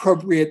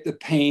appropriate the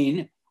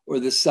pain or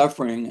the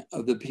suffering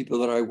of the people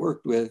that I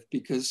worked with,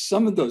 because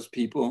some of those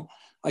people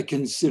I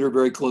consider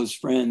very close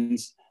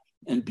friends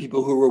and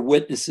people who were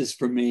witnesses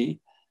for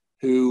me,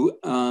 who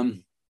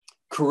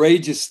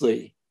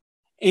courageously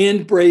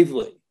and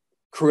bravely,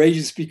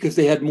 courageous because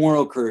they had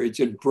moral courage,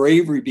 and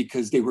bravery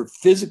because they were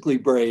physically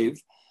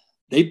brave,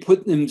 they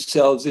put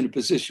themselves in a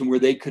position where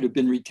they could have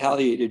been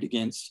retaliated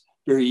against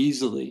very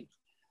easily.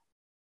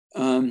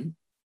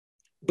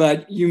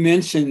 But you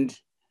mentioned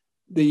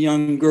the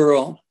young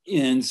girl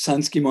in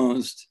Sanski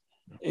Most,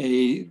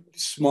 a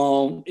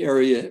small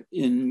area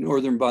in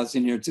northern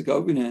Bosnia and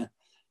Herzegovina.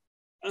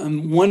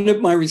 One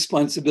of my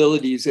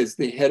responsibilities as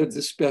the head of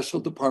the Special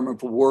Department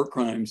for War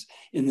Crimes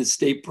in the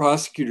State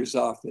Prosecutor's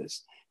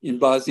Office in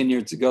Bosnia and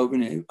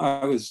Herzegovina,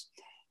 I was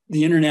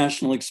the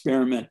international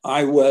experiment.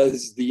 I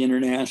was the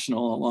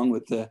international, along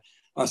with the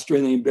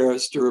Australian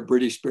barrister, a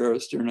British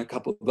barrister, and a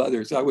couple of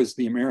others. I was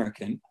the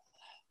American,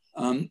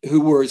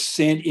 who were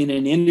sent in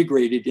and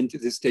integrated into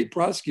the State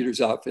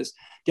Prosecutor's Office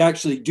to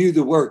actually do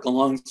the work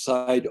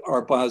alongside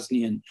our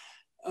Bosnian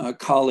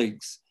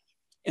colleagues.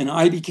 And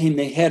I became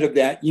the head of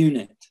that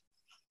unit.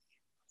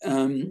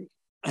 I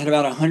had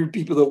about 100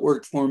 people that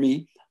worked for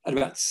me. I had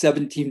about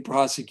 17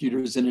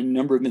 prosecutors and a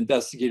number of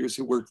investigators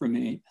who worked for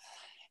me.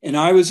 And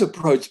I was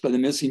approached by the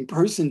Missing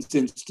Persons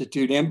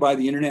Institute and by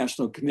the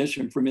International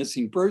Commission for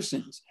Missing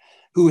Persons,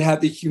 who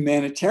have the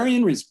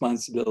humanitarian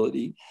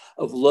responsibility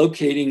of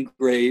locating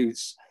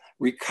graves,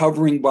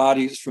 recovering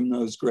bodies from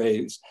those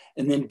graves,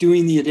 and then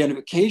doing the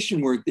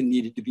identification work that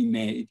needed to be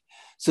made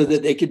so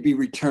that they could be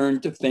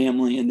returned to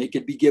family and they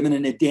could be given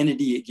an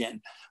identity again.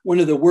 One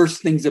of the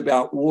worst things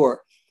about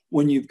war,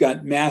 when you've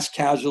got mass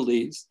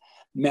casualties,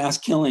 mass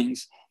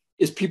killings,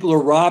 is people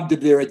are robbed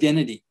of their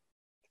identity.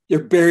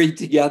 They're buried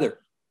together.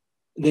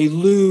 They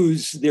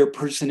lose their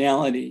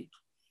personality.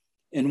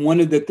 And one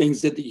of the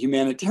things that the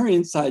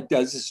humanitarian side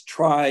does is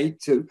try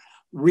to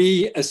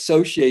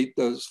reassociate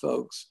those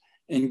folks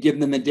and give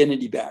them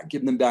identity back,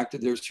 give them back to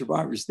their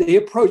survivors. They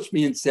approached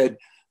me and said,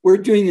 we're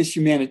doing this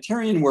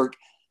humanitarian work,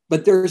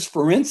 but there's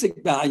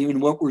forensic value in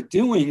what we're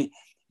doing.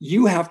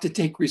 You have to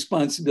take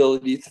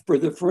responsibility for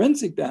the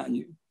forensic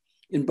value.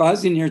 In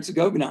Bosnia and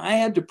Herzegovina, I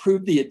had to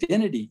prove the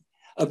identity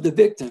of the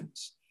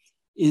victims.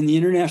 In the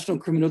International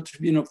Criminal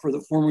Tribunal for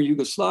the former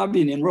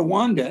Yugoslavia and in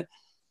Rwanda,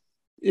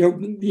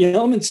 the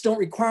elements don't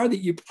require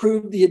that you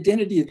prove the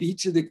identity of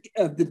each of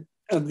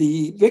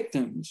the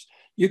victims.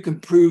 You can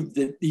prove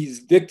that these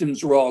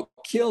victims were all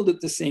killed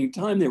at the same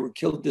time. They were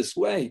killed this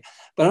way,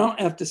 but I don't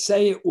have to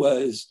say it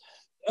was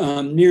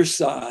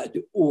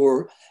Mirsad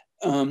or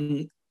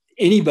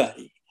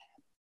anybody.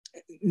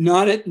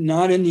 Not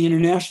in the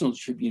International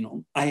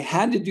Tribunal. I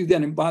had to do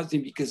that in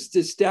Bosnia because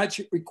the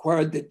statute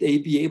required that they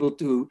be able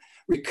to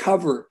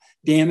recover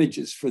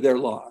damages for their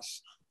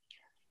loss.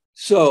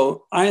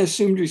 So I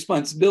assumed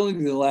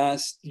responsibility the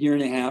last year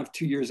and a half,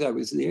 2 years I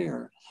was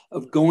there,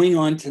 of going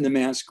on to the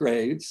mass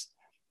graves,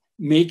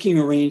 making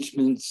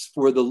arrangements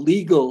for the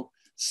legal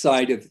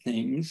side of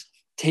things,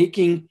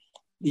 taking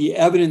the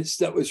evidence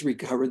that was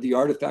recovered, the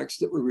artifacts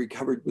that were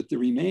recovered with the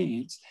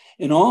remains,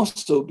 and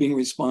also being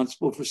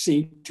responsible for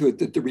seeing to it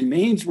that the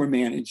remains were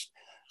managed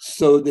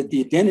so that the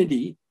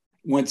identity,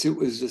 once it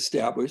was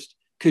established,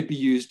 could be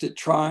used at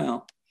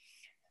trial.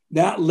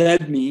 That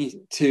led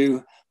me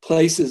to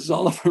places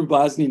all over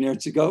Bosnia and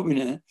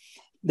Herzegovina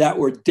that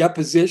were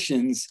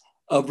depositions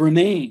of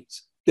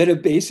remains that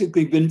have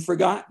basically been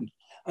forgotten.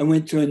 I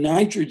went to a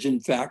nitrogen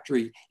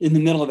factory in the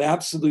middle of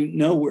absolute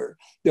nowhere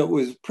that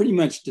was pretty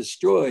much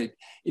destroyed.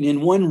 And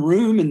in one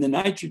room in the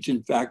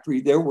nitrogen factory,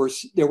 there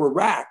were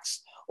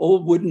racks,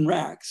 old wooden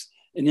racks.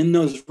 And in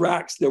those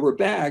racks, there were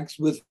bags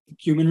with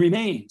human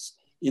remains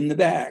in the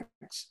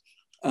bags.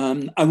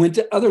 I went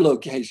to other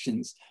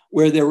locations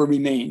where there were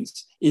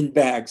remains in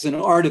bags and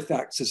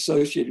artifacts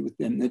associated with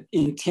them that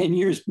in 10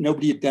 years,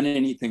 nobody had done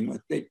anything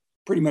with. They'd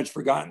pretty much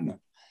forgotten them.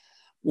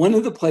 One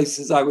of the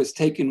places I was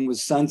taken was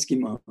Sanski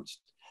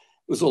Most.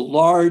 It was a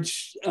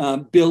large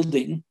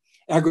building,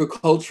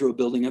 agricultural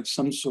building of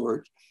some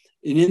sort.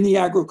 And in the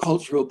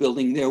agricultural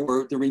building, there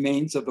were the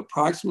remains of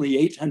approximately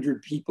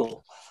 800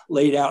 people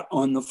laid out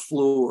on the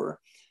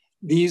floor.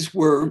 These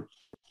were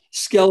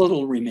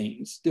skeletal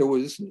remains. There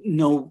was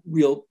no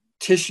real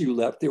tissue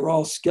left. They were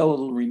all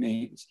skeletal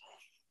remains.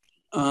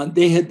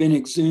 They had been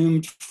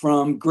exhumed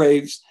from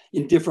graves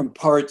in different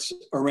parts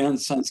around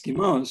Sanski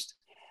Most,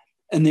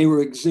 and they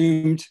were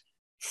exhumed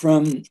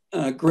from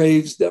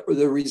graves that were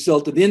the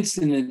result of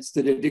incidents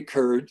that had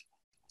occurred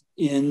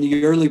in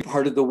the early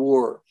part of the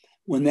war,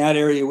 when that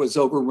area was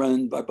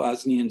overrun by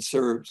Bosnian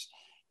Serbs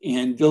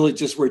and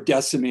villages were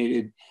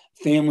decimated,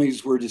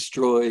 families were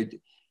destroyed,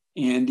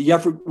 and the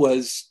effort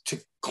was to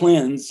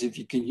cleanse, if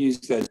you can use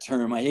that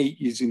term. I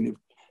hate using the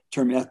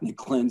term ethnic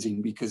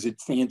cleansing because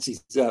it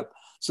fancies up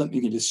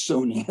something that is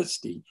so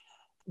nasty.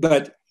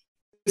 But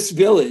this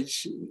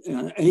village,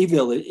 in a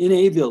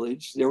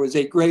village, there was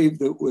a grave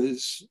that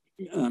was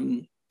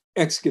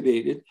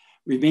excavated,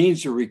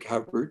 remains were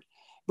recovered,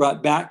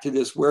 brought back to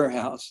this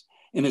warehouse,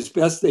 and as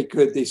best they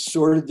could, they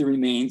sorted the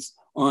remains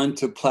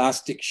onto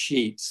plastic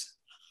sheets.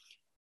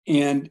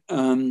 And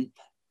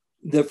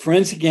the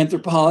forensic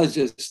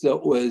anthropologist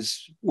that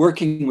was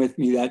working with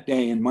me that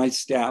day, and my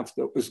staff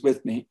that was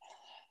with me,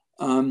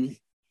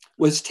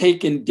 was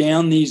taken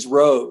down these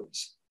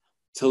roads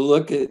to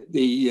look at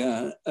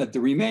the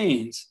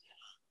remains,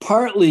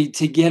 partly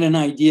to get an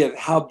idea of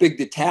how big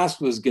the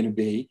task was going to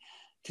be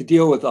to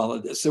deal with all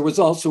of this. There was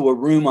also a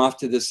room off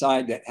to the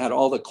side that had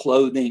all the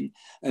clothing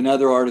and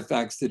other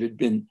artifacts that had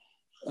been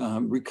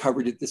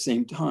recovered at the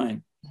same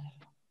time.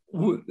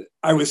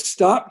 I was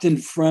stopped in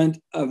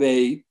front of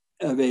a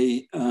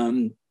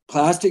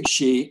plastic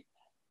sheet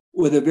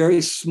with a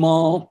very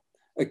small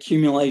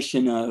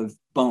accumulation of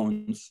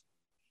bones.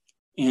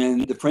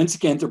 And the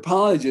forensic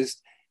anthropologist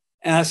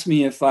asked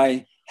me if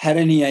I had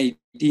any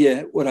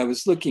idea what I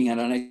was looking at.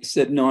 And I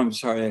said, no, I'm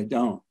sorry, I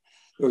don't.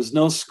 There was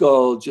no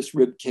skull, just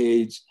rib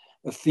cage,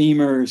 a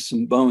femur,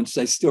 some bones.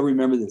 I still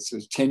remember this. It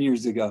was 10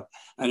 years ago.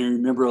 I don't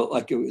remember it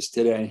like it was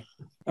today.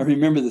 I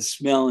remember the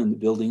smell in the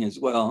building as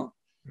well,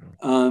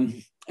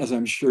 as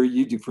I'm sure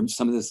you do from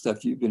some of the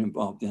stuff you've been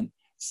involved in.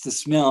 It's the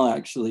smell,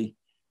 actually,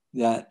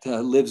 that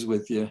lives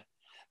with you.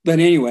 But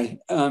anyway,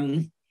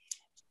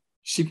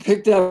 she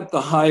picked up the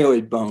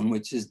hyoid bone,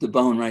 which is the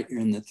bone right here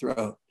in the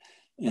throat,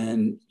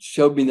 and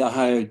showed me the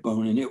hyoid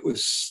bone, and it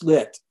was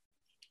slit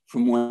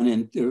from one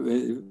end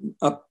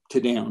up to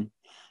down.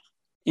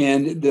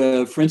 And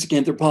the forensic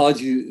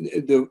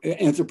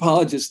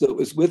anthropologist that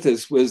was with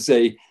us was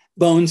a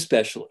bone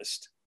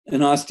specialist, an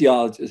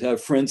osteologist, a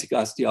forensic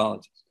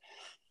osteologist.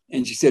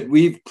 And she said,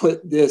 we've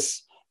put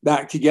this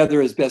back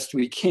together as best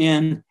we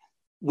can.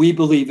 We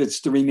believe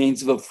it's the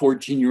remains of a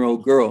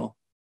 14-year-old girl.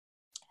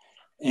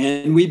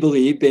 And we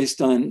believe, based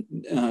on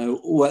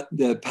what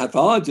the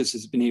pathologist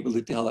has been able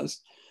to tell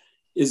us,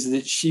 is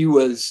that she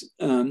was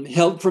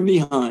held from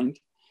behind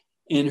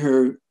and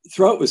her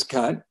throat was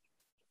cut,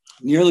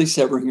 nearly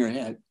severing her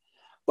head,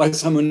 by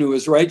someone who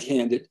was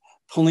right-handed,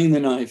 pulling the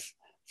knife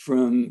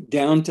from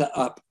down to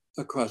up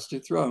across the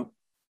throat.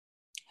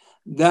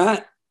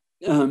 That,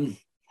 I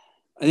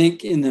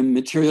think in the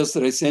materials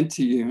that I sent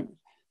to you,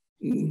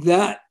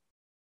 that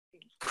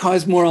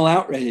caused moral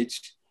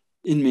outrage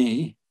in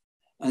me.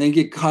 I think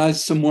it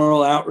caused some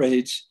moral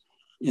outrage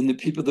in the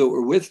people that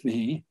were with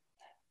me.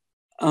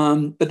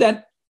 But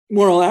that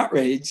moral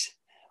outrage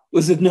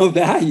was of no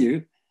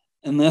value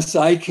unless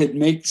I could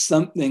make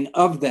something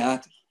of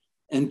that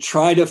and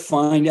try to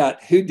find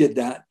out who did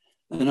that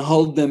and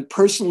hold them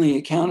personally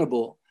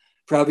accountable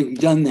for having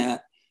done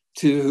that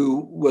to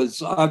who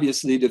was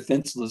obviously a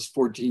defenseless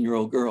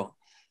 14-year-old girl.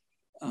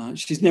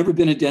 She's never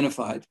been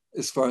identified,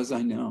 as far as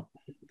I know.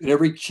 But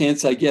every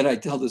chance I get, I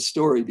tell the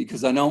story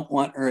because I don't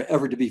want her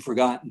ever to be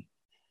forgotten.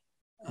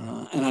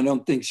 And I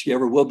don't think she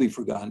ever will be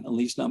forgotten, at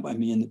least not by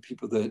me and the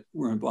people that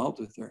were involved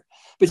with her.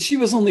 But she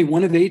was only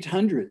one of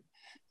 800,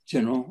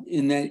 General,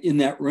 in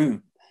that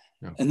room.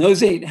 Yeah. And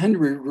those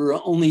 800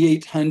 were only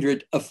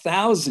 800 of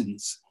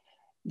thousands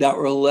that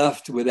were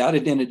left without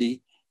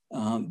identity,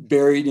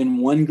 buried in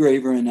one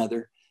grave or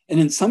another. And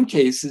in some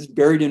cases,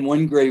 buried in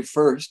one grave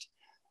first,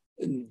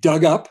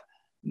 dug up,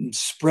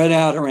 spread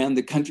out around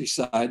the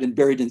countryside and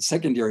buried in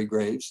secondary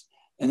graves.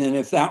 And then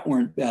if that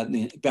weren't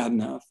bad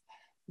enough,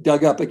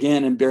 dug up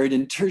again and buried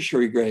in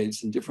tertiary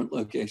graves in different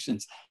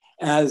locations,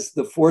 as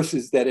the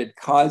forces that had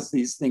caused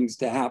these things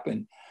to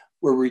happen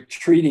were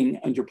retreating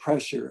under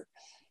pressure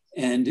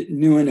and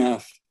knew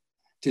enough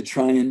to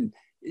try and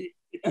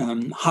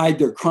hide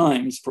their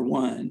crimes, for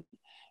one,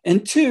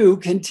 and two,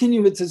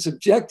 continue with this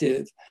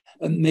objective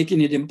of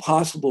making it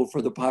impossible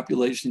for the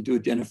population to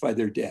identify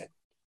their dead.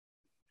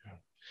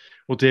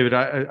 Well,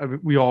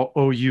 David, we all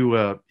owe you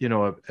a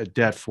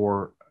debt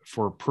for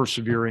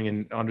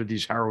persevering under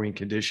these harrowing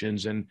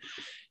conditions. And,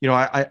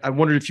 I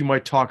wondered if you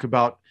might talk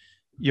about,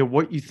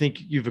 what you think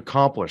you've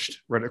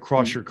accomplished right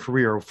across your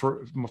career.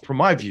 From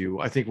my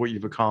view, I think what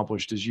you've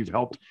accomplished is you've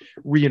helped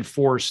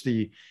reinforce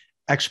the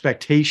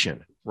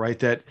expectation, right,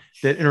 that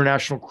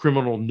international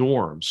criminal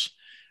norms,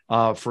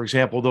 for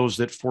example, those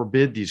that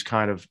forbid these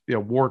kind of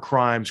war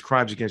crimes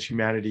against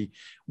humanity,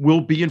 will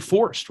be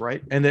enforced,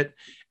 right, and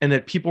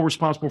that people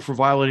responsible for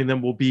violating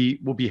them will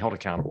be held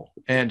accountable.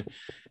 And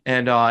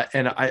I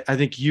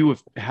think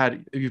you've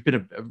been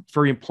a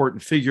very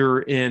important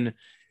figure in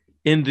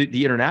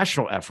the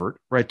international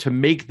effort, right, to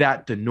make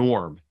that the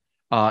norm,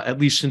 at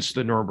least since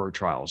the Nuremberg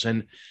trials.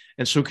 And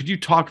so, could you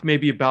talk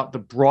maybe about the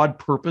broad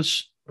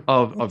purpose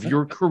of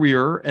your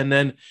career, and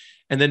then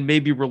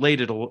maybe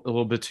relate it a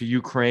little bit to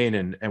Ukraine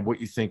and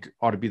what you think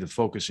ought to be the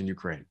focus in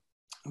Ukraine?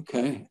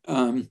 Okay.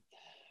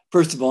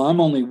 First of all, I'm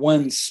only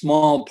one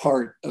small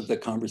part of the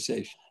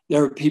conversation.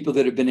 There are people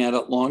that have been at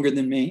it longer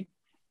than me.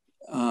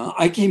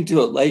 I came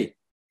to it late,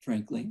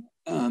 frankly.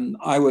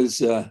 I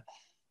was a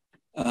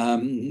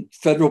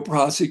federal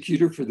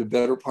prosecutor for the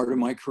better part of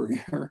my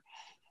career,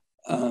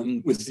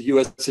 was the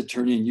U.S.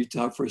 attorney in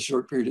Utah for a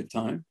short period of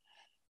time.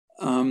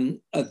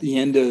 At the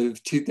end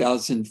of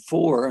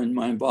 2004, and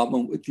my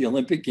involvement with the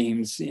Olympic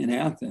Games in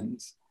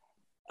Athens,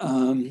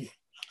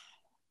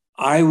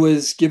 I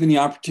was given the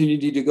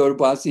opportunity to go to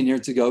Bosnia and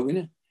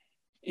Herzegovina,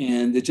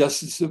 and the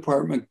Justice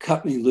Department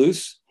cut me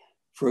loose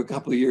for a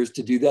couple of years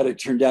to do that. It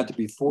turned out to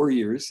be 4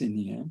 years in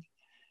the end.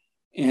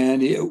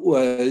 And it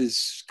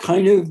was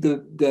kind of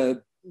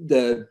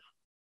the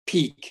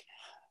peak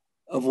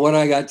of what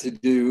I got to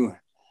do,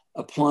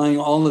 applying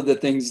all of the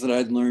things that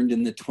I'd learned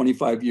in the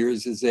 25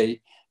 years as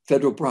a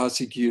federal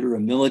prosecutor,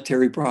 a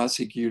military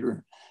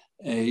prosecutor,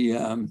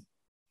 a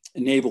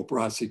naval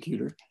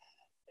prosecutor,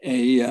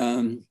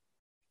 an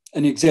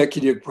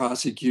executive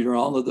prosecutor,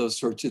 all of those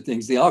sorts of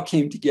things. They all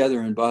came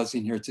together in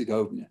Bosnia and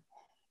Herzegovina.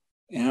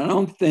 And I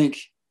don't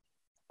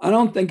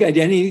think I did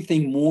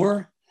anything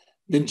more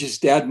than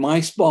just add my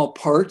small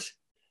part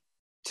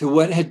to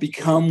what had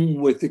become,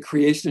 with the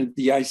creation of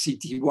the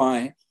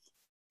ICTY,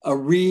 a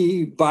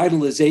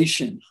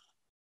revitalization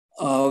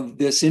of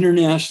this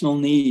international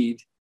need,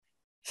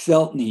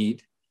 felt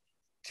need,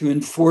 to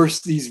enforce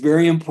these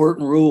very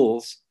important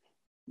rules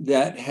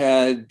that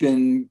had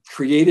been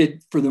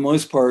created for the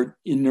most part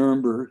in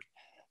Nuremberg,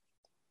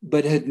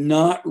 but had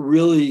not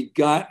really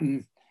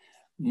gotten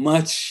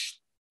much,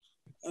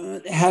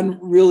 hadn't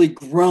really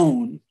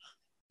grown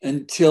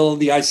until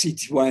the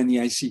ICTY and the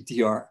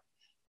ICTR.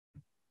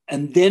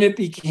 And then it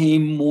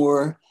became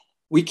more,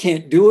 we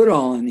can't do it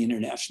all on the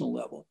international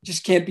level. It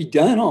just can't be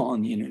done all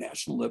on the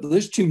international level.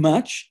 There's too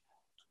much.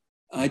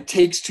 It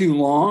takes too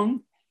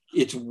long.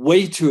 It's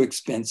way too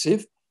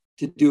expensive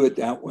to do it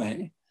that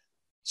way.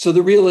 So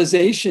the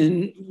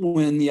realization,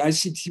 when the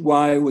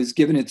ICTY was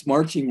given its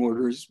marching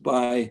orders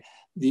by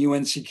the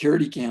UN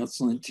Security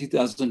Council in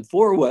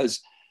 2004, was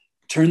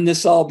turn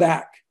this all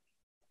back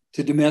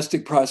to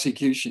domestic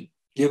prosecution.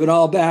 Give it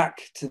all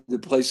back to the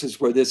places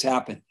where this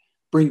happened.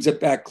 Brings it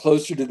back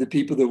closer to the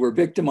people that were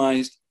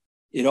victimized.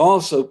 It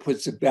also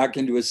puts it back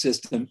into a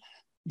system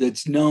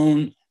that's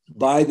known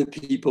by the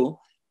people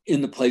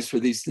in the place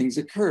where these things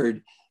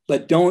occurred.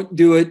 But don't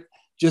do it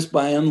just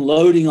by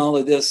unloading all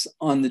of this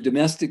on the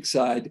domestic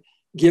side.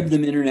 Give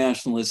them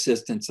international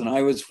assistance. And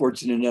I was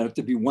fortunate enough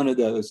to be one of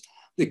those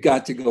that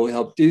got to go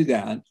help do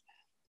that.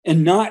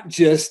 And not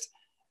just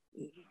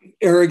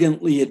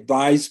arrogantly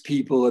advise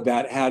people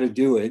about how to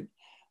do it,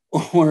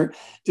 or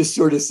just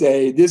sort of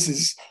say, this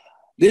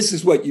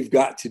is what you've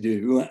got to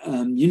do.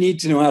 You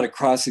need to know how to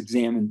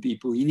cross-examine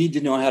people. You need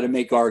to know how to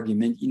make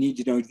argument. You need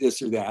to know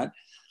this or that.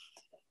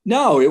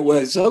 No, it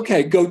was,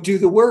 okay, go do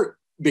the work,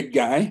 big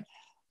guy.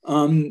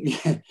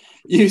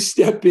 You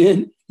step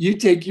in, you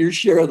take your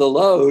share of the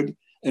load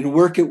and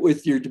work it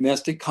with your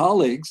domestic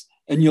colleagues,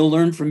 and you'll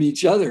learn from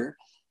each other.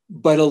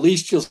 But at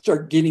least you'll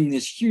start getting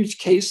this huge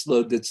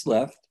caseload that's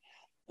left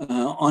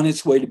on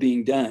its way to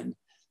being done.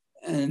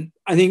 And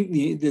I think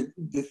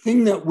the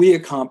thing that we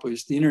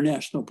accomplished, the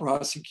international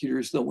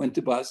prosecutors that went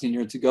to Bosnia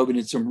and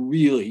Herzegovina, some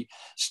really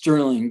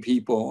sterling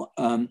people,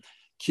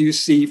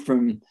 QC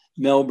from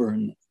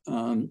Melbourne,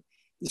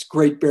 this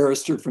great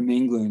barrister from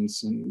England,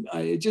 and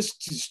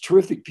just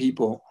terrific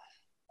people,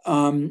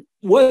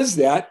 was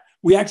that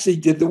we actually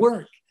did the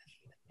work,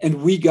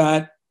 and we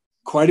got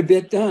quite a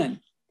bit done.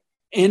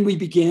 And we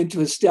began to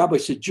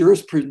establish a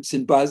jurisprudence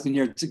in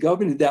Bosnia and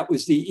Herzegovina that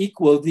was the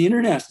equal of the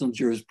international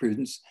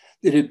jurisprudence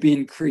that had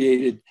been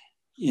created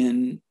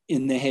in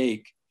The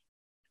Hague.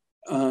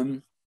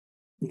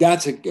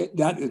 That's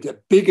a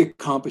big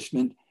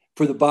accomplishment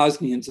for the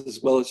Bosnians as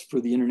well as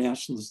for the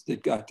internationals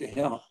that got to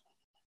help.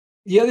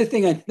 The other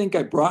thing I think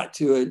I brought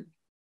to it,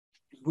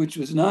 which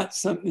was not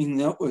something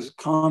that was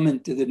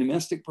common to the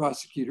domestic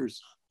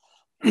prosecutors,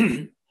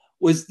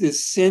 was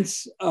this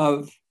sense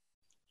of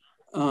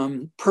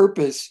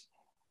purpose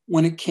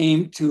when it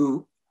came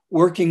to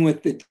working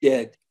with the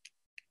dead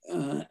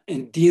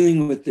and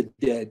dealing with the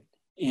dead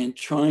and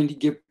trying to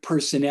give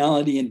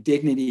personality and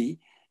dignity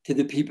to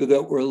the people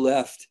that were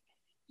left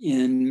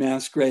in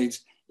mass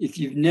graves. If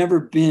you've never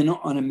been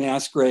on a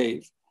mass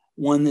grave,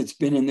 one that's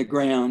been in the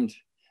ground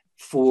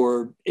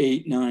for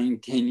 8, 9,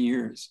 10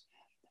 years,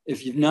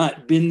 if you've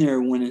not been there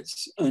when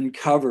it's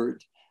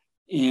uncovered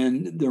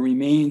and the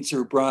remains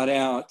are brought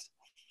out,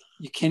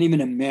 you can't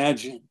even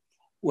imagine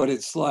what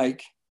it's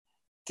like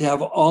to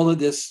have all of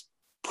this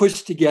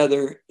pushed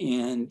together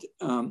and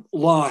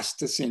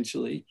lost,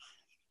 essentially.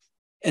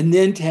 And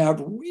then to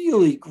have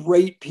really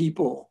great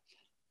people,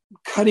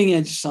 cutting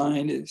edge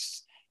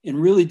scientists,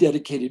 and really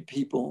dedicated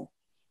people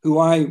who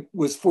I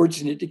was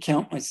fortunate to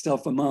count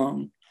myself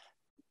among,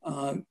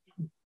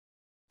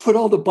 put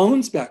all the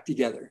bones back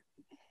together,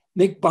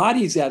 make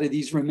bodies out of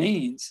these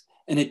remains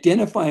and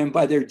identify them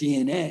by their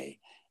DNA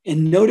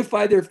and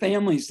notify their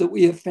families that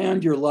we have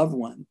found your loved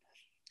one,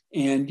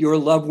 and your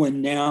loved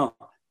one now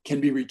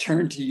can be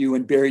returned to you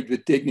and buried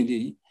with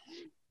dignity.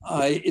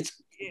 It's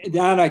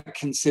that I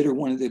consider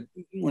one of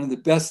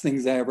the best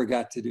things I ever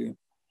got to do.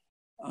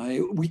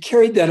 We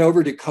carried that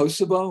over to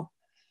Kosovo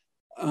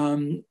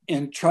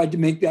and tried to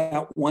make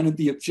that one of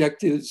the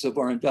objectives of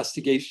our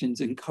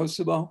investigations in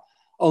Kosovo,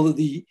 although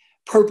the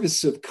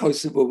purpose of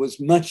Kosovo was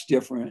much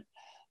different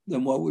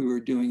than what we were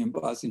doing in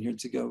Bosnia and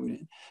Herzegovina.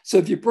 So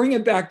if you bring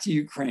it back to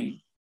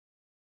Ukraine.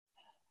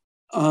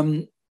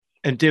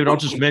 And David, I'll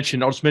just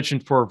mention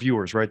for our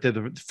viewers, right?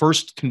 The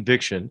first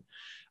conviction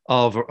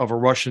of a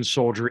Russian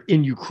soldier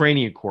in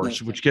Ukrainian courts,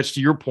 which gets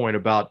to your point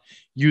about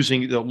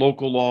using the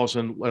local laws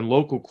and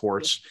local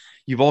courts.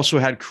 You've also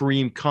had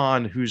Karim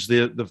Khan, who's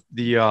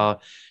the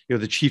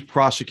chief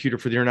prosecutor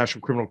for the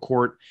International Criminal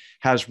Court,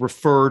 has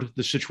referred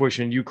the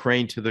situation in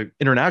Ukraine to the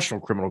International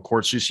Criminal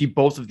Court. So you see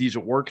both of these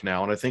at work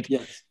now, and I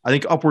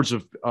think upwards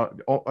of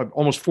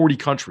almost 40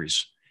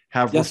 countries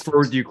have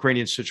referred the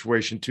Ukrainian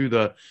situation to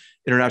the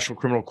International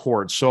Criminal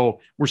Court. So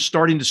we're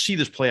starting to see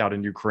this play out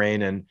in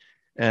Ukraine, and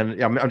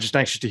I'm just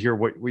anxious to hear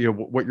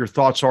what your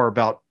thoughts are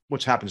about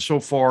what's happened so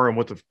far and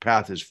what the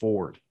path is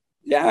forward.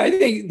 Yeah, I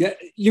think that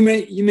you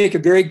make a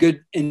very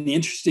good and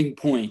interesting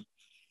point.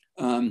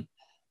 The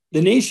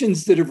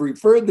nations that have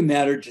referred the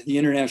matter to the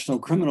International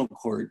Criminal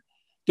Court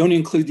don't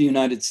include the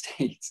United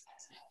States,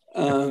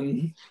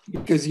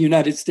 because the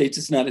United States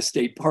is not a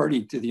state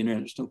party to the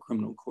International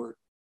Criminal Court.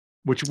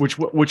 Which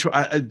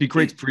it'd be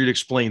great for you to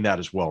explain that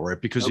as well, right?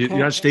 Because the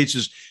United States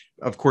is,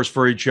 of course,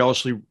 very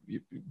jealously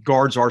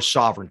guards our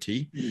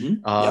sovereignty.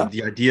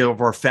 The idea of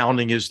our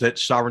founding is that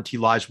sovereignty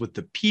lies with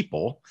the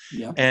people,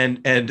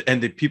 and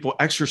the people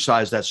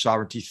exercise that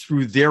sovereignty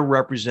through their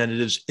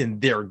representatives in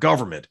their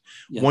government.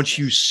 Once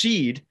you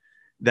cede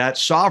that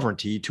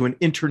sovereignty to an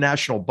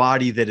international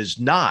body that is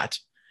not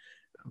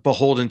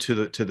beholden to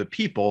the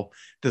people,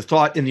 the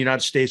thought in the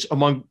United States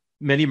among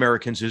many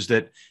Americans is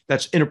that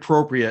that's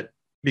inappropriate,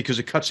 because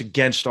it cuts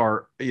against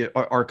our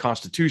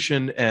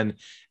Constitution and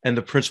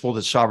the principle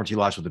that sovereignty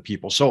lies with the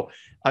people. So,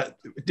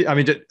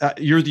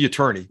 you're the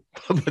attorney,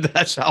 but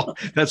that's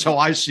how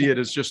I see it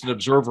as just an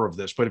observer of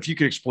this. But if you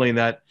could explain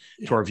that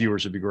to our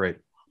viewers, it'd be great.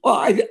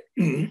 Well,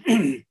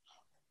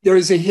 there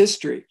is a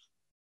history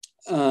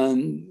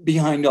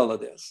behind all of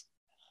this.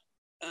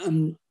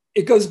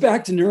 It goes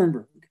back to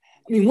Nuremberg.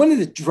 I mean, one of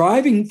the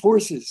driving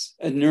forces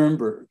at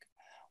Nuremberg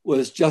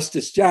was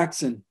Justice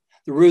Jackson,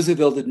 the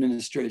Roosevelt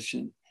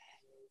administration,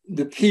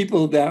 the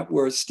people that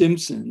were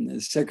Stimson, the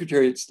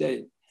Secretary of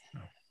State,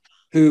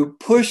 who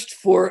pushed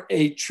for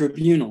a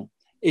tribunal,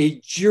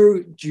 a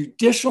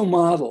judicial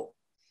model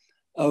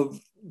of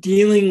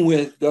dealing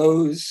with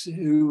those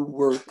who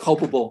were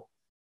culpable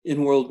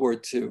in World War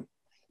II.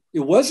 It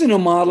wasn't a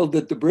model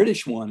that the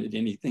British wanted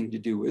anything to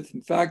do with.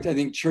 In fact, I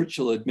think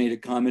Churchill had made a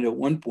comment at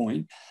one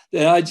point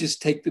that I'd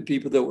just take the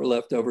people that were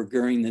left over,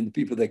 Goering, and the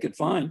people they could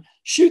find,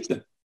 shoot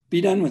them, be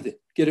done with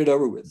it, get it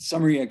over with,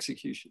 summary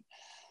execution.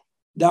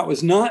 That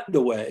was not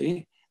the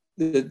way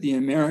that the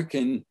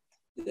American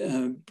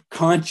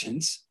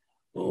conscience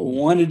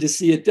wanted to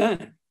see it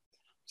done.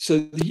 So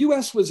the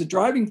US was a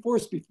driving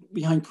force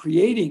behind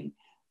creating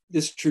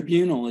this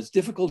tribunal, as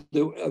difficult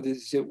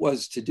as it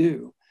was to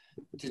do,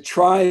 to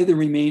try the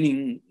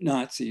remaining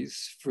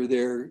Nazis for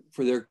their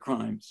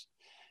crimes.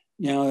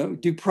 Now,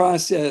 due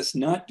process,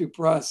 not due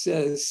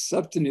process,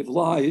 substantive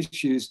law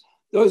issues,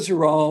 those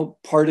are all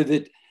part of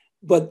it.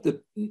 But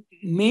the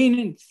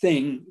main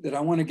thing that I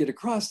want to get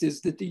across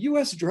is that the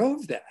US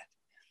drove that.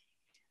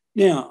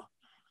 Now,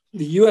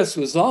 the US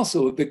was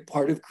also a big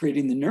part of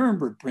creating the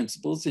Nuremberg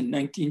Principles in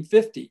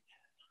 1950,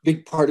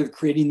 big part of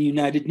creating the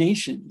United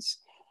Nations,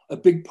 a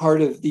big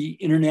part of the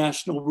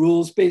international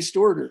rules-based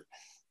order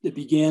that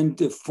began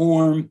to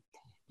form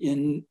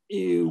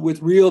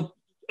with real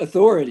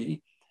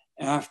authority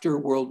after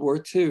World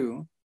War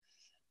II.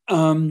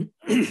 In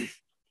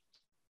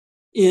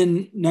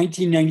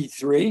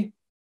 1993,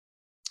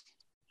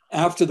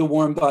 after the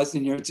war in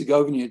Bosnia and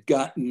Herzegovina had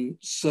gotten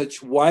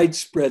such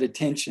widespread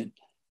attention,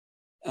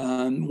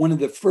 one of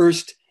the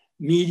first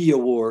media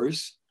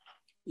wars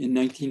in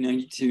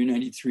 1992,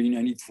 93,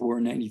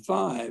 94,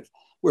 95,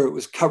 where it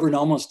was covered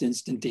almost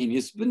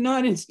instantaneous, but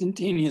not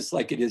instantaneous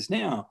like it is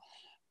now.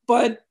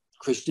 But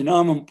Christian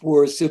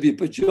Amanpour, Silvia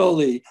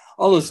Poggioli,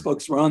 all those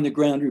folks were on the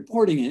ground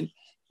reporting it,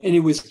 and it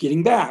was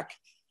getting back.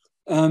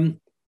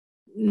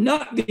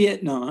 Not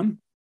Vietnam,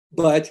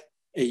 but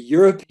a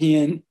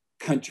European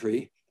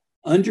country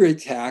under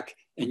attack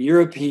and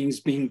Europeans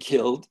being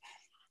killed,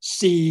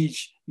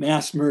 siege,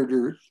 mass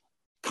murder,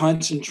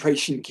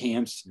 concentration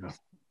camps,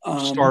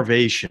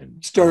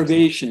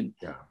 starvation,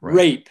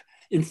 rape.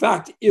 In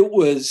fact, it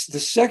was the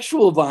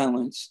sexual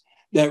violence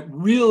that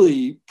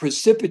really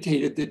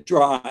precipitated the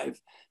drive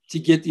to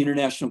get the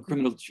International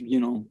Criminal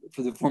Tribunal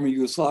for the former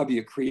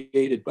Yugoslavia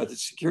created by the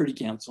Security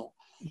Council.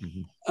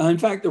 In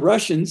fact, the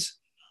Russians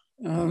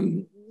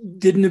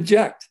didn't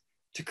object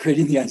to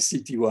creating the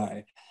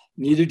ICTY.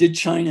 Neither did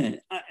China.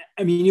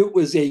 I mean, it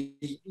was a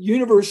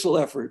universal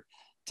effort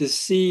to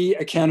see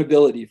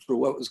accountability for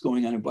what was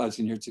going on in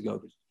Bosnia and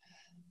Herzegovina.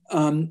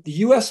 The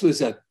US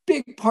was a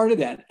big part of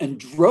that and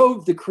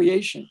drove the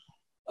creation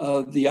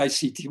of the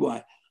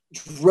ICTY,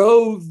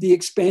 drove the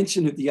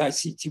expansion of the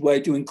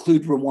ICTY to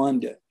include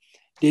Rwanda.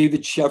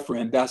 David Sheffer,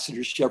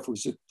 Ambassador Sheffer,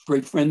 was a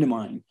great friend of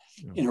mine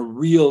and a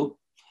real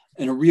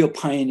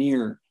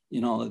pioneer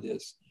in all of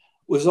this.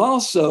 Was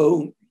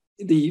also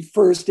the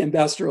first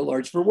ambassador at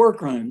large for war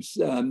crimes,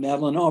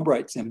 Madeleine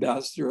Albright's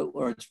ambassador at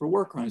large for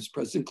war crimes,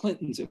 President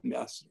Clinton's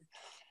ambassador.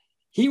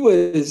 He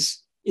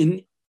was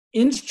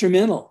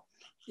instrumental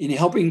in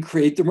helping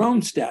create the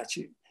Rome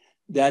Statute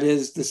That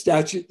is the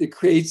statute that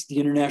creates the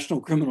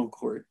International Criminal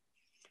Court.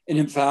 And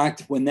in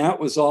fact, when that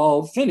was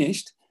all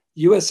finished,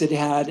 the US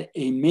had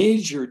a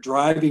major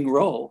driving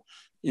role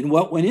in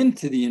what went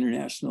into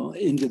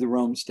the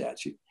Rome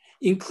Statute,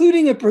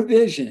 including a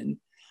provision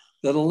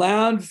that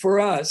allowed for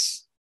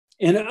us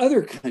and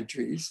other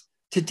countries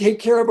to take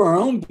care of our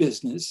own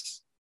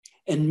business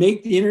and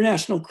make the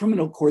International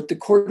Criminal Court the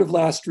court of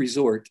last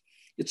resort.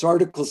 It's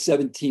Article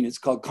 17, it's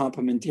called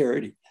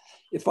complementarity.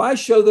 If I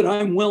show that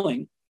I'm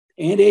willing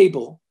and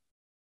able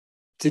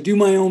to do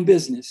my own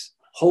business,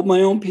 hold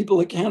my own people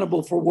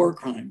accountable for war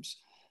crimes,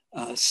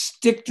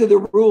 stick to the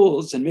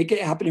rules and make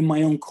it happen in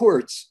my own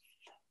courts,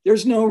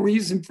 there's no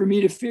reason for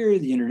me to fear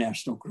the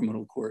International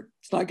Criminal Court.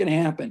 It's not going to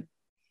happen.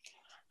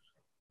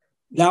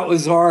 That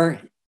was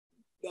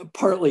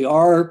partly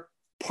our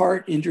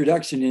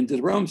introduction into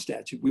the Rome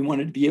Statute. We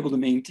wanted to be able to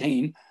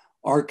maintain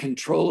our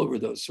control over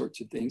those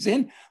sorts of things.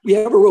 And we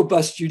have a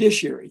robust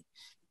judiciary,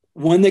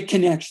 one that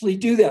can actually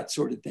do that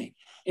sort of thing,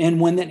 and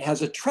one that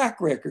has a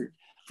track record,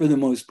 for the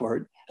most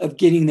part, of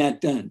getting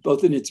that done,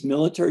 both in its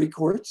military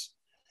courts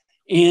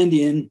and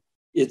in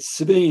its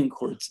civilian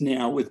courts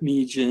now with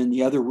MIJA and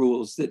the other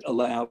rules that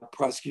allow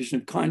prosecution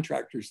of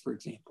contractors, for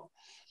example.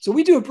 So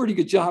we do a pretty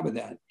good job of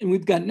that. And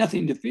we've got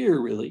nothing to fear,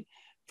 really,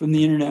 from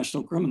the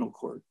International Criminal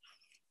Court.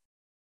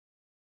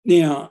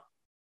 Now,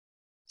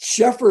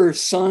 Sheffer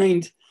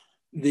signed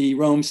the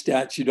Rome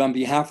Statute on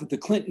behalf of the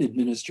Clinton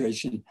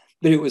administration,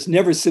 but it was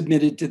never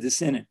submitted to the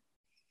Senate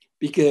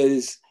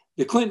because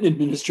the Clinton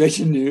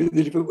administration knew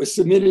that if it was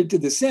submitted to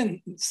the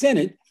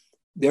Senate,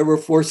 there were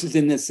forces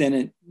in the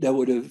Senate that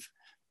would have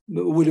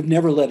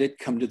never let it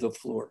come to the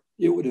floor.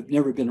 It would have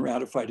never been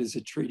ratified as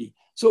a treaty.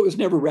 So it was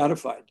never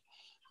ratified.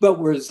 But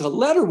whereas a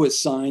letter was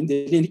signed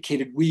that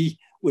indicated we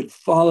would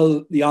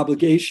follow the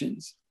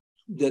obligations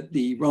that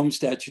the Rome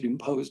Statute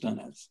imposed on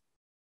us,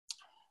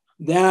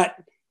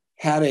 that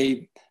had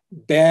a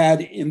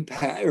bad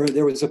impact, or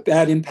there was a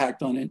bad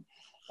impact on it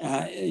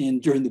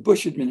during the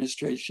Bush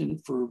administration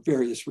for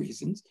various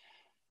reasons.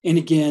 And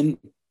again,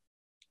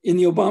 in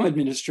the Obama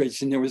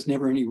administration, there was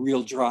never any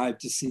real drive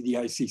to see the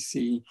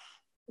ICC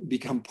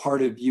become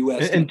part of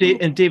U.S. And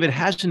David,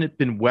 hasn't it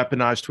been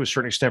weaponized to a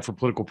certain extent for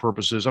political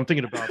purposes? I'm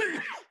thinking about,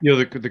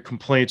 the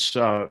complaints,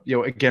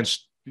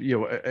 against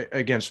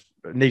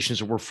nations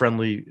that were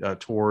friendly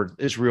toward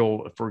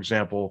Israel, for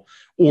example,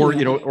 or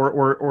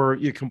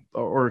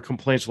or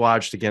complaints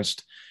lodged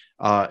against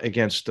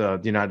the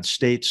United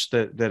States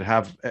that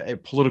have a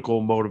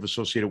political motive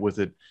associated with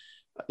it.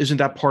 Isn't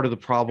that part of the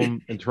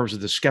problem in terms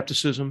of the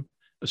skepticism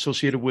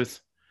associated with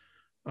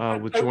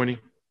joining?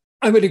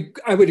 I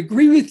would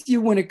agree with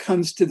you when it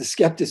comes to the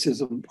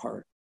skepticism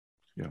part.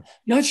 Yeah. I'm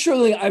not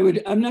sure I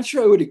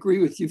would agree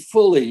with you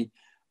fully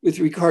with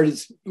regard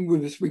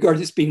to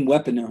this being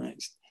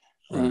weaponized.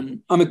 Right.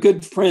 I'm a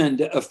good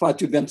friend of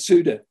Fatou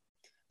Bensouda,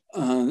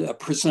 a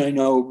person I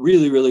know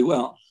really, really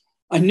well.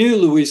 I knew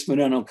Luis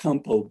Moreno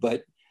Campo,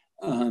 but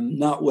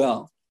not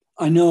well.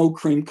 I know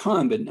Karim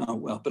Khan, but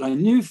not well. But I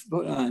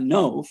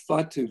know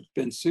Fatou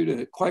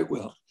Bensouda quite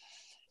well.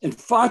 And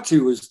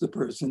Fatou was the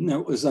person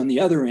that was on the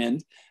other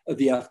end of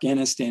the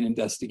Afghanistan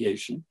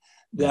investigation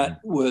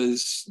that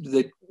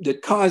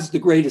caused the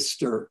greatest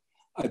stir,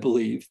 I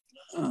believe,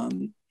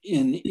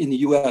 in the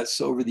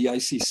US over the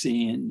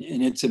ICC and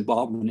its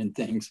involvement in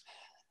things.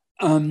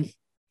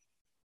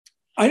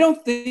 I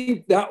don't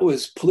think that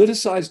was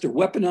politicized or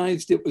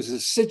weaponized. It was a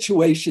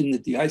situation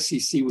that the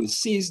ICC was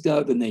seized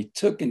of, and they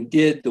took and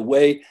did the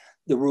way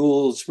the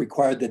rules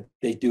required that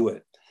they do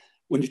it.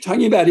 When you're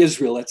talking about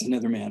Israel, that's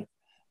another matter.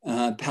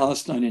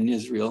 Palestine and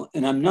Israel.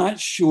 And I'm not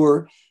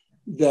sure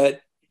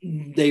that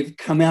they've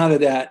come out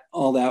of that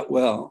all that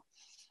well.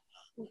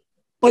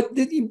 But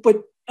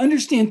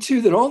understand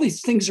too that all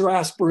these things are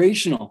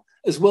aspirational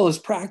as well as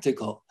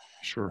practical.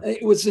 Sure.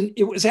 It was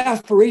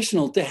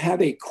aspirational to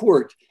have a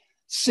court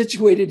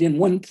situated in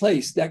one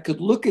place that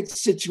could look at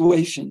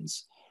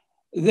situations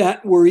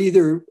that were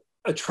either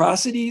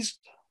atrocities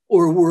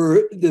or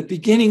were the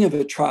beginning of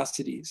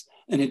atrocities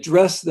and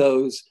address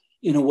those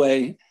in a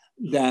way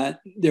that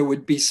there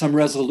would be some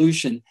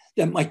resolution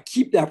that might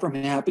keep that from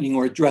happening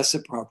or address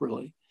it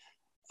properly.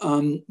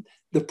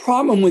 The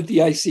problem with the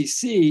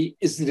ICC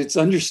is that it's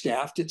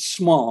understaffed, it's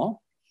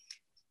small,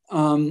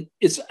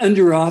 it's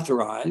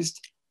under-authorized,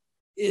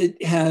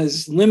 it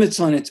has limits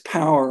on its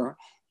power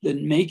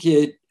that make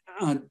it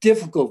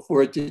difficult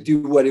for it to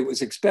do what it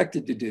was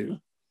expected to do.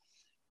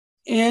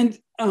 And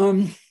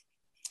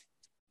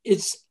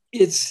it's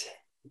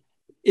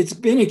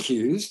been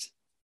accused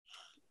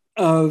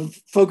of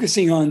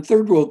focusing on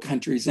third world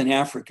countries in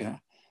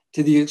Africa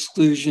to the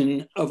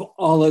exclusion of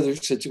all other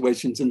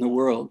situations in the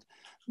world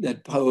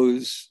that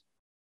pose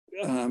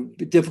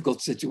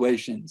difficult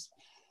situations.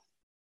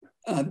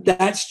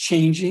 That's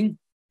changing.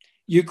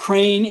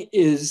 Ukraine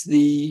is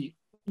the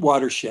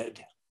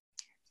watershed.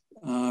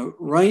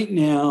 Right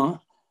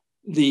now,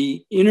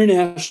 the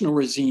international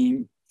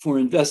regime for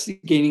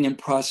investigating and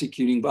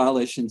prosecuting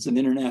violations of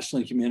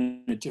international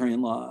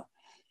humanitarian law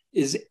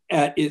is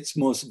at its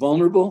most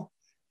vulnerable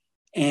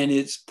and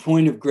its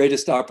point of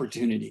greatest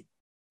opportunity.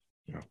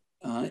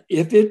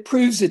 If it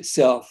proves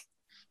itself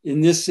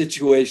in this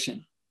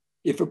situation,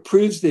 if it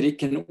proves that it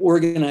can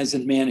organize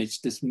and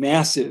manage this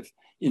massive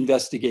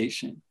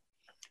investigation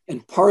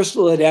and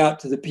parcel it out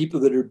to the people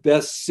that are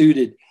best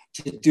suited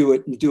to do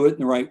it and do it in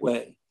the right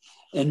way.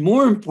 And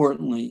more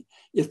importantly,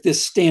 if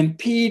this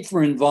stampede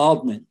for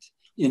involvement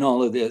in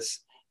all of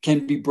this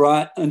can be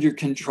brought under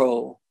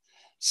control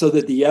so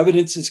that the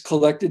evidence is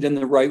collected in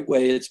the right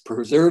way, it's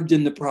preserved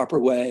in the proper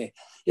way,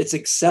 it's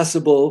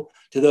accessible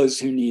to those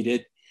who need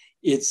it,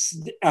 it's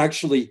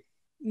actually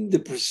the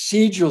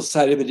procedural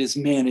side of it is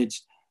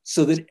managed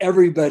so that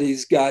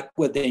everybody's got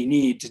what they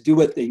need to do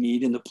what they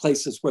need in the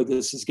places where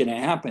this is going to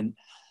happen,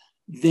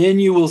 then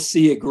you will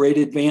see a great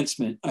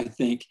advancement, I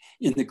think,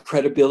 in the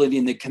credibility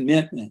and the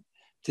commitment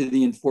to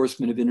the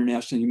enforcement of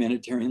international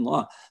humanitarian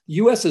law. The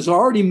US is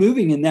already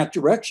moving in that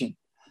direction.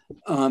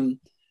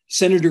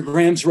 Senator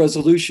Graham's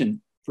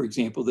resolution, for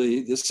example,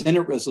 the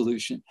Senate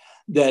resolution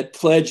that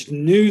pledged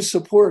new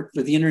support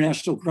for the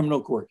International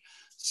Criminal Court,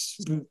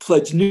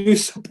 pledged new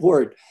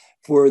support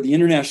for the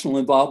international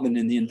involvement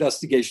in the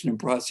investigation and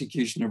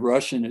prosecution of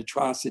Russian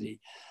atrocity,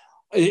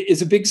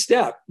 is a big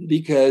step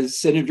because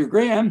Senator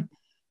Graham,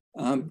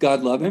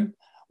 God love him,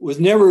 was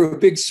never a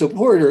big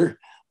supporter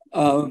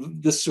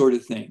of this sort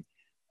of thing.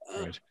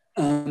 Right.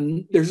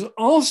 There's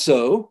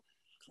also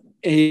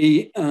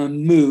a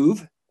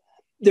move.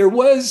 There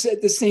was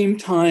at the same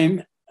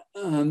time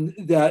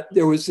that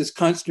there was this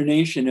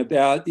consternation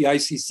about the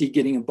ICC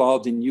getting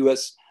involved in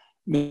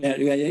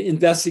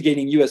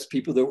investigating US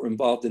people that were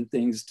involved in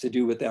things to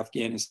do with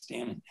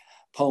Afghanistan and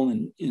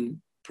Poland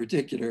in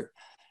particular.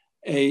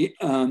 The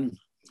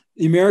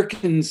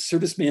American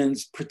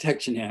Servicemen's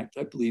Protection Act,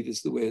 I believe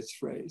is the way it's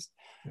phrased,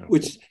 yeah.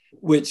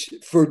 which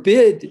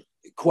forbid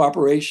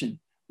cooperation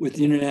with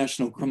the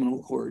International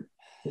Criminal Court.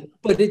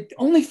 But it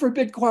only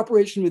forbid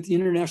cooperation with the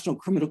International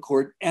Criminal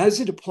Court as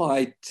it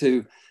applied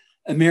to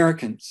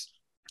Americans,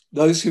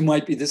 those who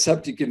might be the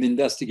subject of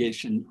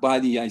investigation by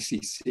the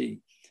ICC.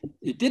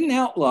 It didn't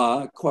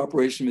outlaw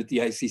cooperation with the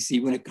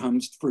ICC when it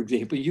comes to, for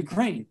example,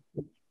 Ukraine.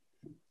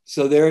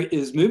 So there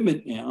is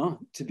movement now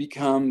to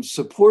become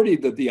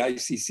supportive of the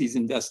ICC's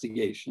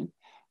investigation,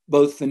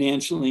 both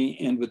financially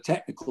and with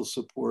technical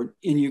support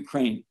in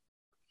Ukraine.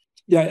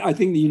 Yeah, I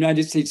think the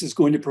United States is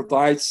going to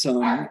provide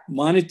some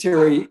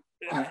monetary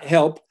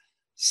help,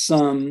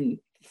 some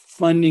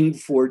funding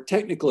for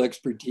technical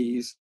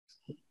expertise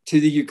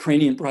to the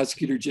Ukrainian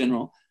prosecutor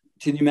general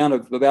to the amount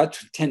of about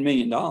 $10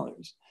 million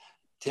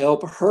to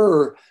help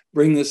her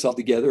bring this all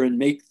together and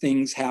make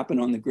things happen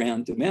on the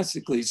ground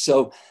domestically.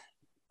 So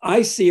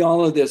I see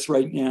all of this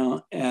right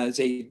now as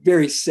a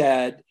very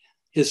sad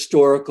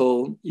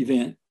historical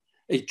event,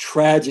 a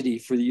tragedy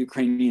for the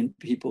Ukrainian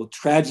people,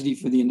 tragedy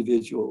for the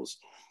individuals.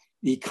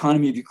 The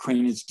economy of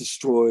Ukraine is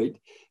destroyed.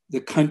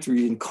 The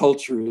country and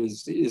culture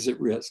is at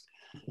risk.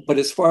 But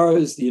as far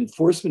as the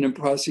enforcement and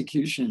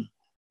prosecution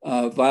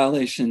of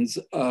violations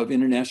of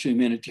international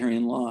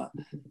humanitarian law,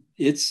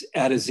 it's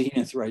at a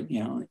zenith right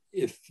now.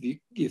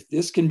 If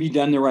this can be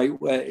done the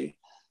right way,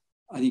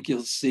 I think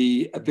you'll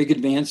see a big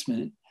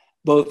advancement,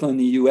 both on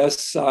the US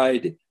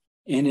side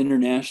and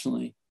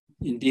internationally,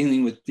 in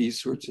dealing with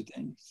these sorts of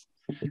things.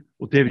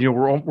 Well, David,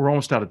 we're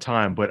almost out of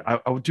time, but I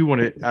do want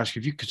to ask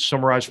if you could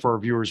summarize for our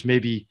viewers,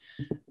 maybe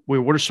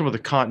what are some of the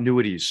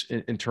continuities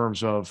in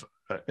terms of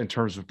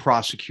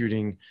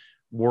prosecuting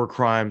war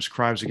crimes,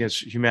 crimes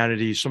against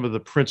humanity, some of the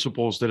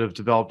principles that have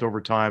developed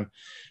over time,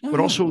 but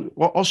also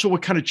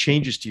what kind of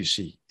changes do you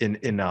see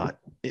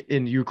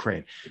in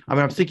Ukraine? I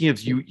mean, I'm thinking of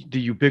the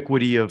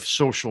ubiquity of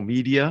social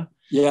media,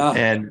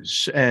 and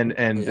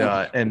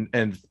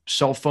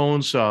cell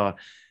phones,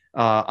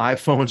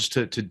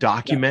 iPhones to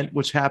document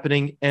what's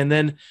happening, and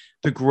then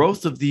the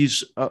growth of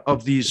these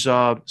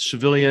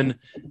civilian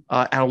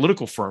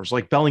analytical firms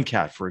like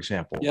Bellingcat, for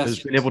example, has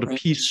been able to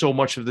piece so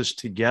much of this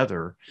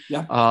together.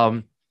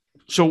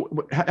 So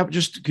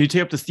just can you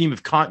take up the theme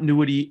of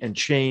continuity and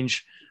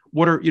change?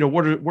 What are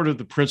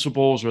the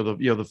principles or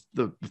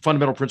the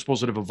fundamental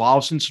principles that have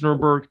evolved since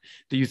Nuremberg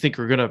that you think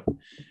are going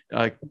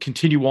to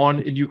continue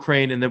on in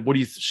Ukraine, and then what do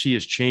you see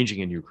as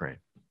changing in Ukraine?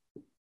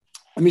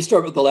 Let me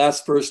start with the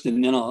last first,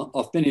 and then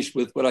I'll finish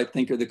with what I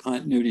think are the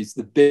continuities,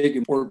 the big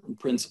important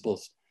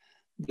principles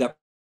that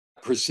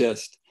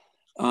persist.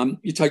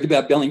 You talked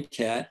about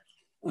Bellingcat.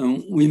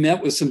 We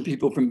met with some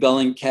people from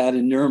Bellingcat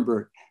in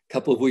Nuremberg a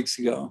couple of weeks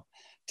ago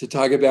to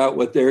talk about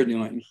what they're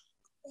doing.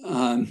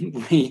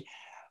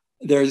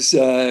 There's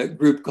a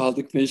group called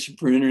the Commission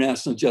for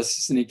International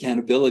Justice and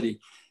Accountability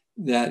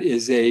that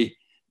is a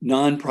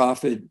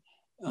nonprofit,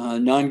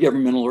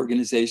 non-governmental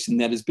organization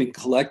that has been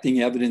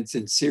collecting evidence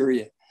in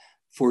Syria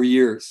for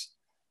years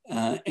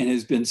and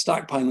has been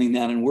stockpiling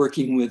that and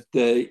working with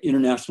the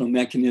international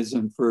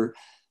mechanism for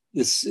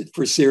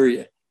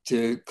Syria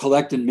to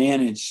collect and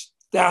manage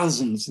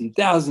thousands and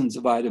thousands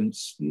of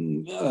items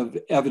of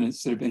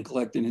evidence that have been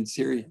collected in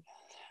Syria.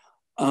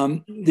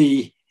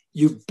 The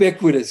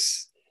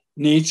ubiquitous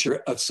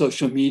nature of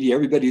social media.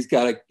 Everybody's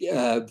got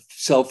a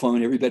cell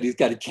phone. Everybody's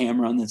got a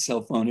camera on the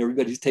cell phone.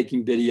 Everybody's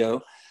taking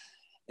video.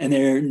 And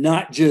they're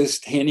not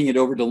just handing it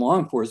over to law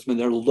enforcement,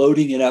 they're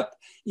loading it up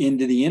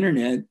into the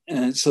internet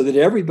so that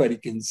everybody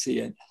can see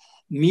it.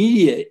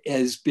 Media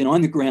has been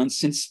on the ground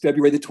since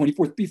February the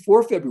 24th,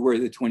 before February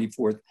the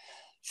 24th,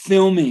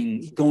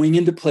 filming, going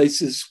into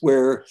places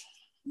where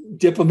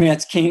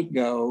diplomats can't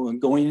go,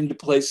 and going into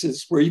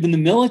places where even the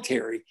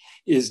military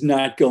is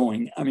not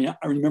going. I mean,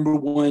 I remember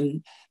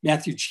one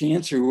Matthew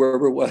Chance or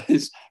whoever it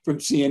was from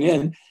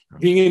CNN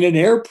being in an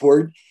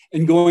airport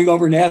and going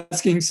over and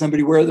asking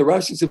somebody, where are the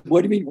Russians?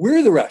 What do you mean?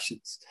 We're the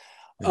Russians.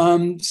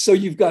 So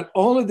you've got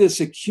all of this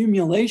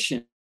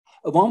accumulation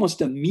of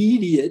almost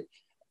immediate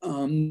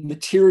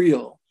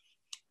material,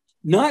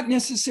 not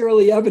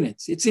necessarily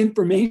evidence, it's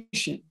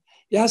information.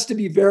 It has to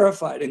be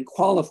verified and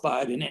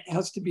qualified, and it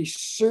has to be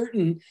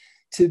certain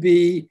to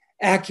be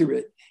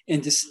accurate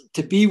and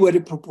to be what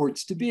it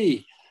purports to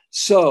be.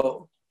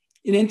 So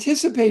in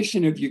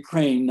anticipation of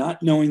Ukraine,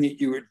 not knowing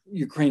that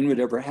Ukraine would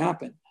ever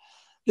happen,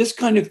 this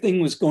kind of thing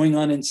was going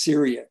on in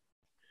Syria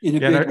in a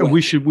big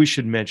way. We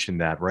should mention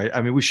that, right?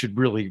 I mean, we should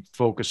really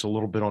focus a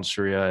little bit on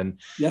Syria and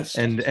yes,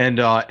 and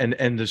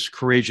this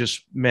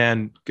courageous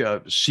man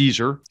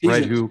Caesar,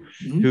 right? Who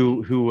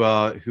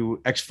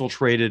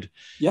exfiltrated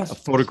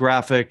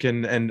photographic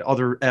and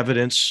other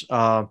evidence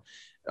of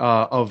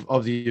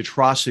the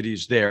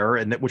atrocities there,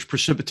 and which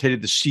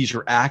precipitated the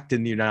Caesar Act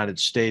in the United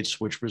States,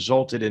 which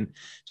resulted in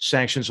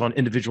sanctions on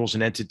individuals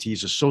and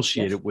entities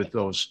associated with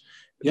those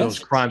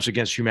crimes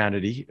against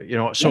humanity. You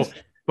know, so. Yes.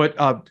 But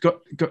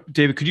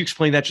David, could you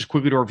explain that just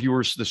quickly to our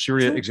viewers, the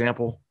Syria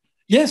example?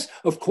 Yes,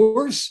 of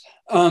course.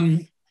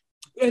 And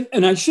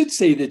I should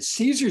say that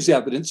Caesar's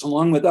evidence,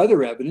 along with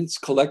other evidence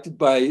collected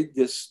by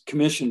this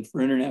Commission for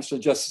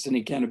International Justice and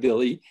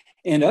Accountability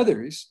and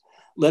others,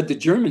 led the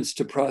Germans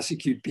to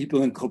prosecute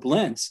people in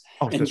Koblenz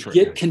and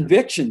get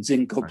convictions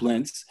in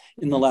Koblenz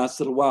in the last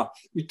little while.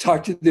 We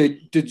talked to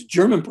the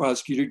German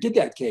prosecutor who did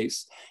that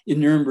case in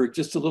Nuremberg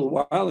just a little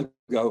while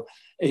ago,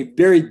 a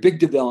very big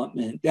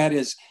development. That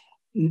is,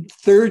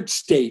 third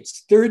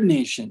states, third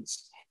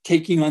nations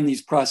taking on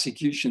these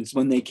prosecutions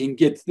when they can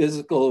get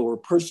physical or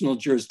personal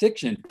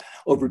jurisdiction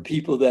over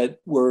people that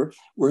were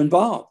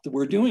involved, that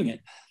were doing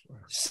it.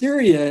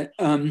 Syria,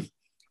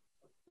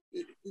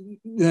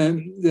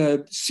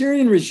 the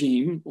Syrian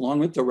regime, along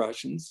with the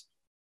Russians,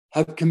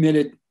 have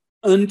committed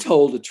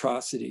untold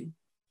atrocity.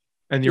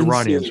 And the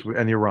Iranians,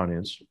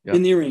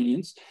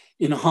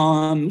 in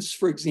Homs,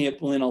 for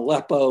example, in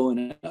Aleppo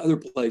and other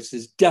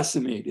places,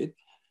 decimated.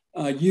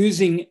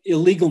 Using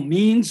illegal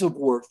means of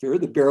warfare,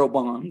 the barrel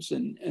bombs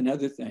and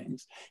other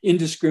things,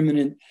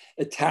 indiscriminate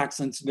attacks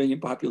on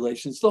civilian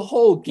populations, the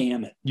whole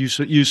gamut.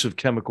 Use of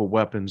chemical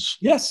weapons.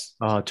 Yes.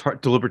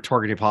 Deliberate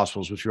targeting of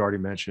hospitals, which you already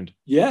mentioned.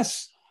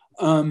 Yes.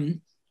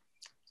 The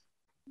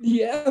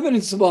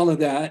evidence of all of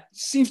that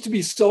seems to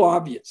be so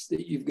obvious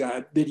that you've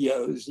got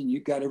videos and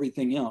you've got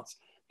everything else.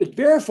 But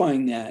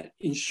verifying that,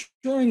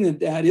 ensuring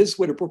that that is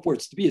what it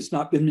purports to be, it's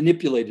not been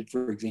manipulated,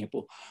 for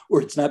example,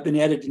 or it's not been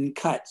edited and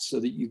cut so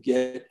that you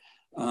get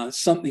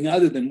something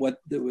other than what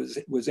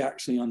was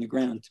actually on the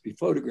ground to be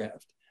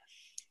photographed,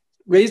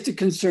 raised a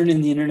concern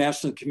in the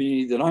international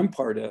community that I'm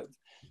part of.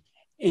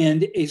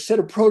 And a set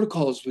of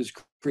protocols was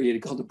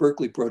created called the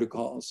Berkeley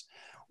Protocols,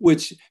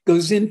 which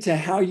goes into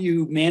how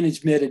you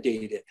manage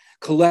metadata,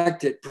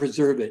 collect it,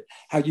 preserve it,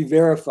 how you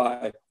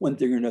verify one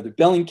thing or another.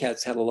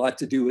 Bellingcat's had a lot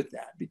to do with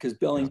that because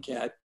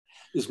Bellingcat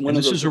is one of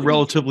those. This is a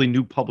relatively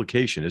new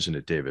publication, isn't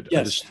it, David?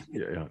 Yes.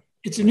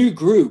 It's a new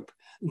group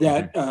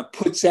that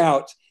puts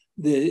out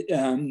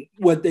the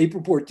what they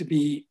purport to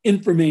be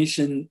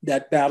information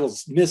that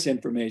battles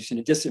misinformation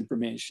and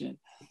disinformation.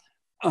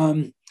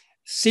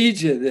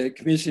 CIJA, the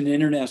Commission on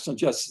International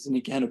Justice and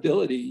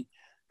Accountability,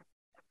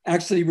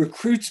 actually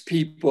recruits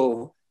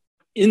people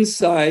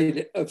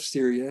inside of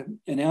Syria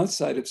and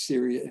outside of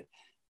Syria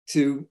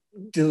to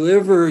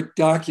deliver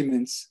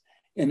documents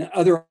and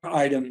other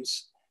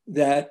items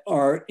that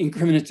are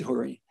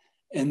incriminatory.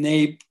 And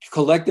they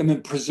collect them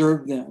and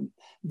preserve them,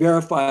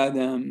 verify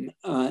them,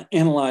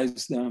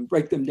 analyze them,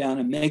 break them down,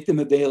 and make them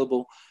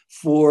available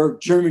for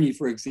Germany,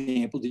 for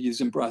example, to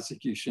use in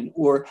prosecution,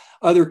 or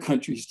other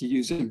countries to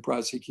use in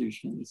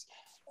prosecutions.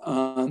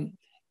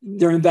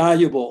 They're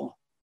invaluable.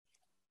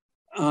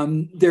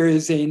 There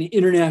is an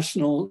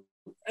international,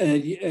 a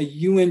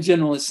UN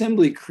General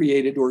Assembly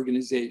created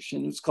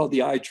organization. It's called the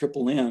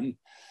IMMM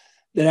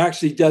that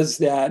actually does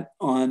that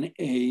on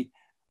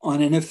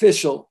an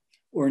official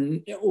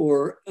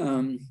or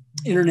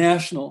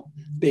international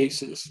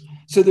basis.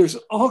 So there's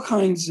all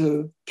kinds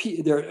of,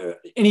 there are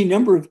any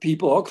number of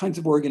people, all kinds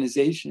of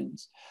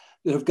organizations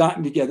that have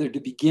gotten together to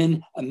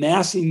begin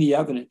amassing the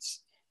evidence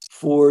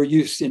for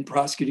use in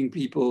prosecuting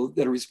people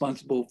that are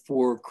responsible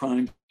for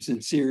crimes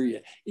in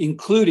Syria,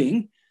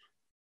 including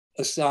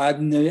Assad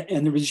and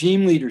the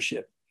regime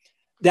leadership.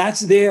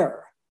 That's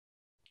there.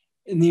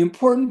 And the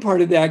important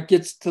part of that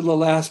gets to the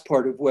last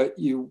part of what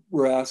you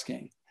were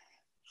asking.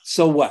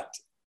 So what?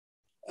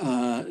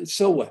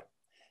 So what?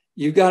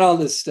 You've got all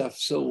this stuff,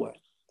 so what?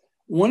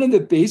 One of the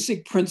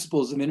basic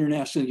principles of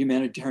international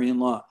humanitarian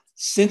law,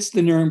 since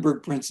the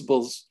Nuremberg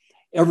Principles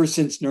ever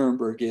since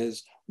Nuremberg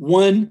is,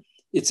 one,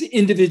 it's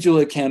individual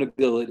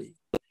accountability.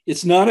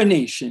 It's not a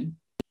nation.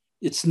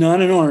 It's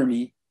not an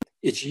army.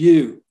 It's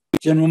you,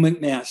 General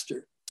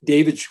McMaster,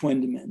 David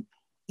Schwendeman,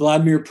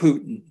 Vladimir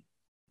Putin.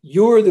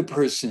 You're the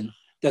person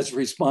that's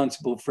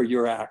responsible for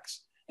your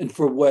acts and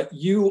for what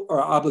you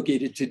are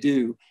obligated to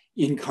do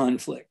in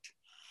conflict.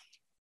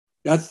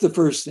 That's the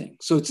first thing.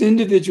 So it's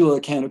individual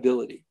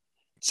accountability.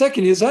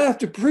 Second is I have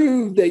to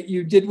prove that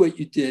you did what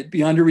you did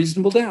beyond a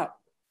reasonable doubt.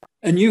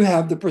 And you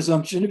have the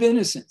presumption of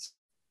innocence.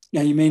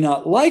 Now, you may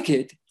not like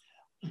it,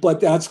 but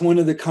that's one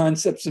of the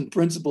concepts and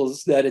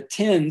principles that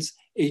attends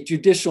a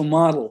judicial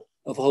model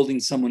of holding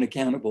someone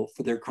accountable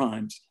for their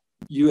crimes.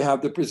 You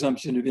have the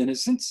presumption of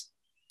innocence,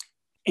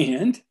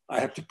 and I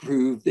have to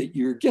prove that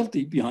you're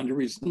guilty beyond a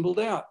reasonable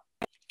doubt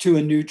to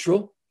a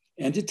neutral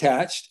and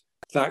detached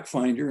fact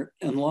finder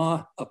and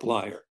law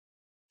applier.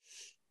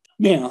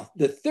 Now,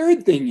 the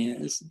third thing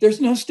is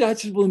there's no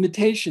statute of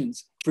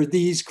limitations for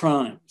these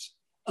crimes.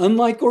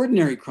 Unlike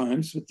ordinary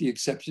crimes, with the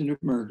exception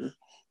of murder,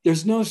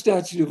 there's no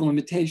statute of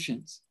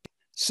limitations.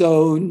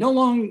 So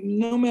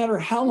no matter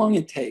how long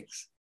it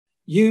takes,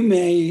 you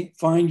may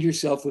find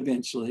yourself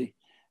eventually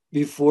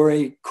before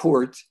a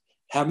court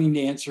having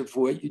to answer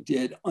for what you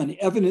did on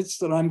evidence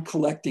that I'm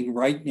collecting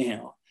right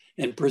now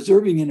and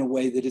preserving in a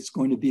way that it's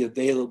going to be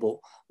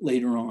available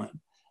later on.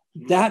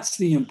 That's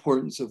the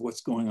importance of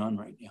what's going on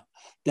right now.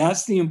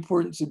 That's the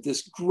importance of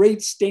this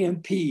great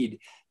stampede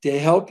to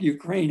help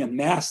Ukraine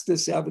amass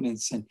this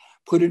evidence and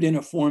put it in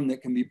a form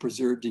that can be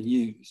preserved and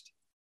used.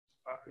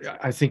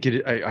 I think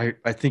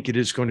it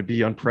is going to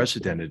be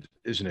unprecedented,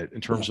 isn't it,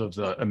 in terms of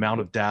the amount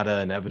of data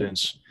and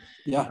evidence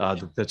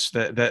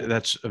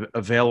that's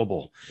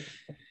available.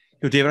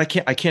 You know,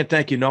 David, I can't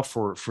thank you enough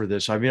for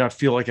this. I mean, I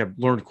feel like I've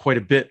learned quite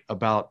a bit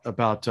about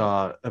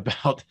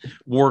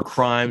war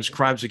crimes,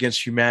 crimes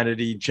against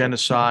humanity,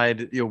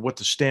 genocide. You know what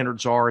the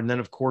standards are, and then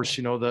of course,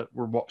 you know that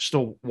we're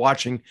still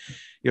watching,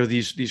 you know,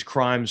 these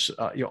crimes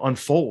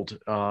unfold,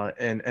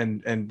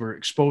 and we're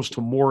exposed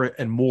to more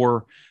and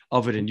more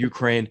of it in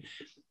Ukraine.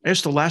 I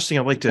guess the last thing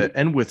I'd like to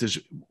end with is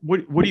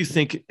what do you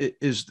think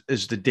is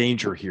the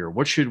danger here?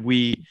 What should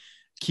we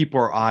keep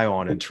our eye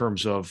on in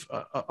terms of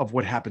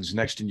what happens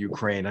next in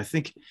Ukraine? I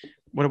think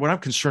what I'm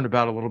concerned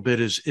about a little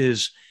bit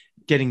is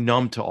getting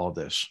numb to all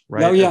this,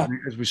 right? Oh, yeah.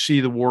 As we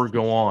see the war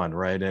go on,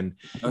 right? And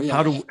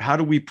how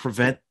do we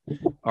prevent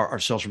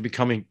ourselves from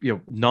becoming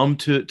numb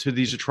to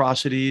these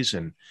atrocities?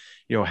 And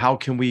how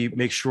can we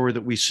make sure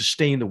that we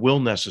sustain the will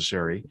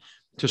necessary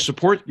to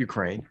support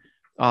Ukraine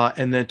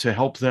and then to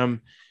help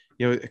them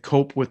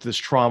cope with this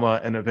trauma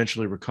and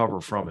eventually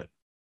recover from it?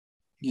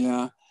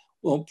 Yeah.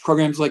 Well,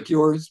 programs like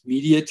yours,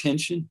 media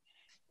attention.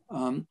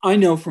 I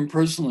know from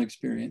personal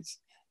experience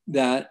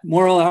that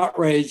moral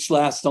outrage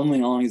lasts only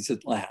as long as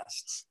it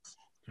lasts.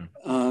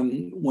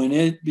 When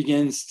it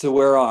begins to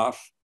wear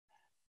off,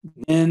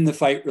 then the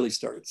fight really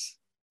starts.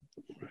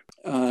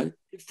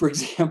 For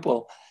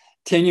example,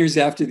 10 years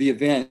after the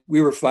event,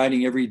 we were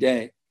fighting every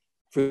day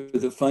for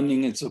the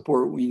funding and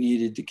support we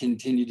needed to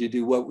continue to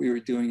do what we were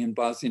doing in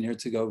Bosnia and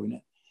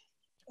Herzegovina.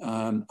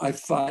 I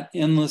fought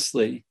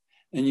endlessly.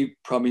 And you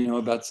probably know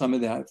about some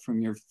of that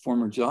from your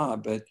former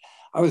job, but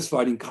I was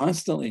fighting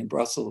constantly in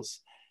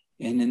Brussels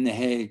and in The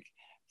Hague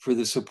for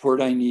the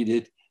support I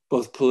needed,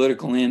 both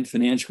political and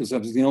financial, because I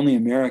was the only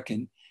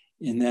American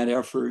in that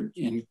effort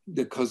in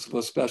the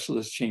Kosovo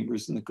Specialist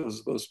Chambers and the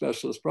Kosovo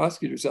Specialist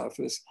Prosecutor's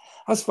Office.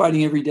 I was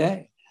fighting every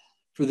day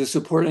for the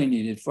support I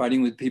needed,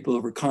 fighting with people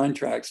over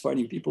contracts,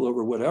 fighting people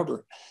over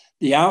whatever.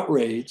 The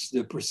outrage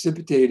that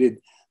precipitated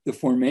the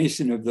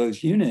formation of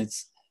those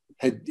units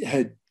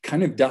had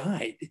kind of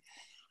died.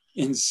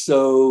 And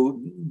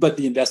so, but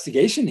the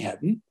investigation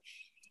hadn't.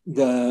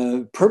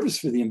 The purpose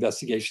for the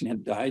investigation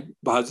had died.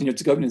 Bosnia and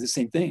Herzegovina, the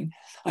same thing.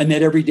 I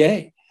met every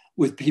day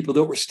with people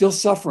that were still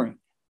suffering,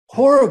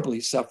 horribly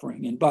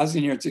suffering in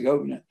Bosnia and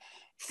Herzegovina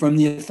from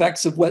the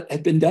effects of what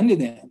had been done to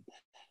them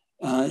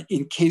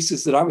in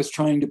cases that I was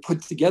trying to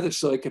put together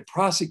so I could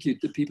prosecute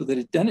the people that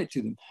had done it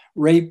to them,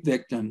 rape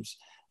victims,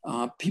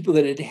 people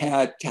that had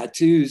had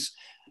tattoos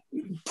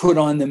put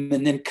on them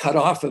and then cut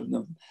off of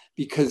them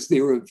because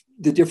they were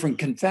the different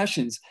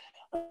confessions.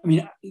 I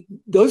mean,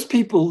 those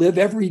people live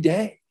every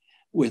day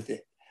with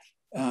it.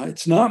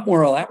 It's not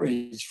moral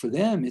outrage for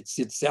them.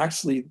 It's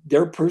actually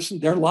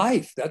their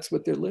life. That's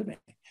what they're living.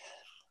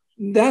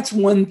 That's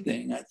one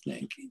thing, I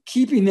think,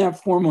 keeping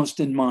that foremost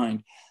in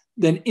mind,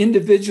 that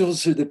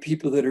individuals are the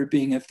people that are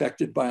being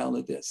affected by all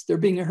of this. They're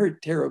being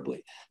hurt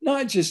terribly,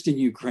 not just in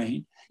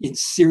Ukraine, in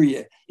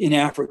Syria, in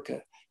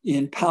Africa,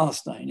 in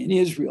Palestine, in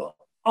Israel,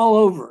 all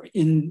over,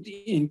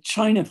 in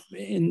China,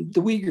 in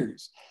the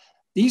Uyghurs.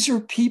 These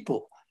are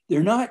people.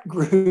 They're not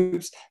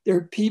groups.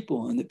 They're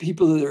people, and the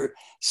people that are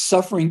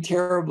suffering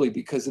terribly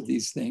because of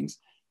these things.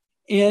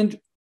 And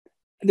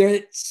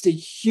it's a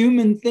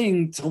human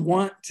thing to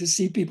want to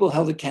see people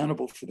held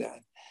accountable for that.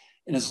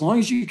 And as long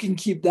as you can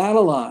keep that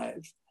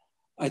alive,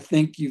 I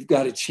think you've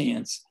got a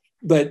chance.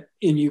 But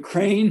in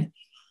Ukraine,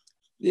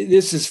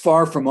 this is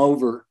far from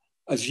over,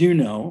 as you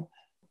know.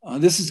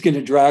 This is going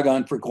to drag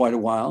on for quite a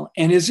while.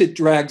 And as it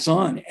drags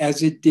on,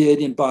 as it did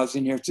in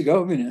Bosnia and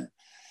Herzegovina,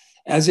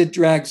 as it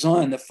drags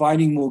on, the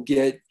fighting will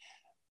get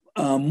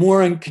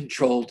more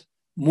uncontrolled,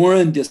 more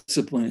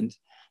undisciplined,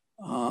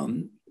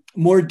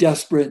 more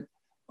desperate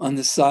on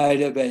the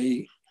side of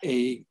a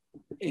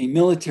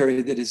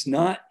military that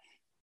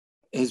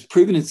has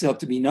proven itself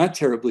to be not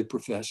terribly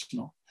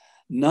professional,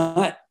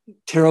 not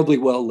terribly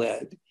well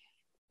led,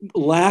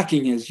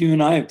 lacking, as you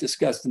and I have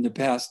discussed in the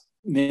past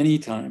many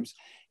times,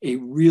 a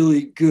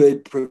really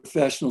good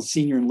professional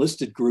senior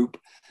enlisted group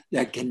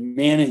that can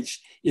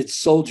manage its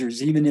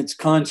soldiers, even its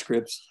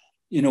conscripts,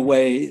 in a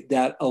way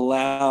that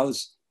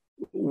allows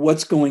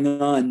what's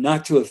going on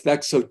not to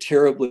affect so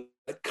terribly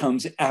what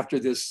comes after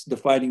the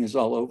fighting is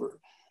all over.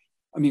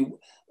 I mean,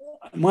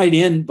 I might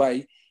end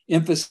by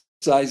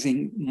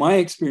emphasizing my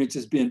experience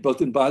has been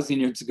both in Bosnia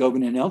and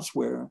Herzegovina and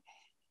elsewhere,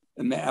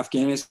 in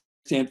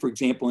Afghanistan, for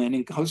example, and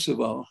in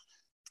Kosovo.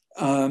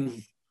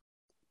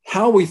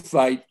 How we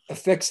fight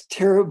affects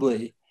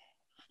terribly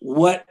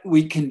what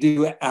we can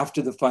do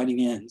after the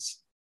fighting ends.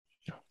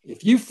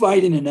 If you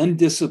fight in an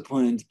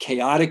undisciplined,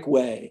 chaotic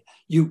way,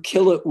 you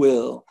kill at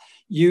will,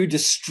 you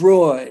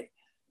destroy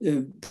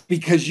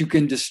because you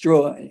can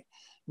destroy.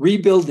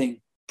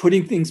 Rebuilding,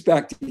 putting things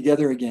back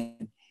together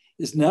again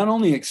is not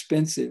only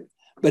expensive,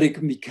 but it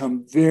can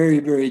become very,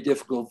 very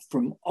difficult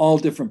from all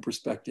different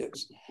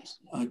perspectives.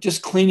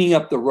 Just cleaning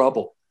up the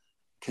rubble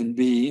can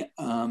be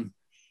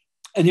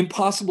an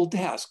impossible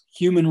task.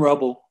 Human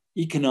rubble,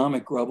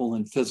 economic rubble,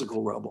 and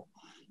physical rubble.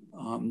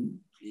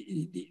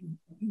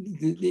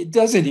 It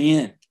doesn't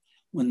end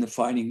when the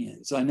fighting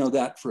ends. I know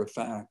that for a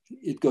fact.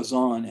 It goes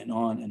on and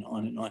on and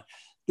on and on.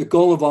 The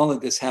goal of all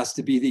of this has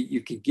to be that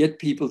you can get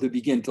people to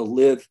begin to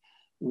live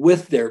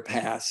with their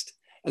past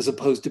as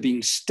opposed to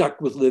being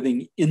stuck with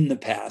living in the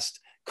past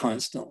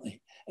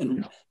constantly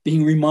and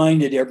being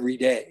reminded every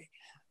day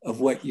of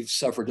what you've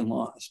suffered and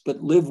lost,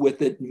 but live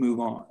with it and move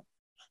on.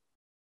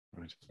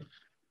 Right.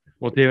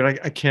 Well, David,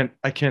 I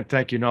can't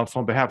thank you enough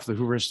on behalf of the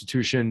Hoover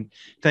Institution.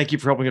 Thank you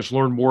for helping us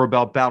learn more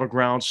about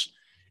battlegrounds,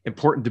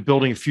 important to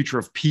building a future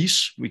of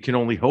peace. We can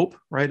only hope,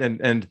 right?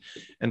 And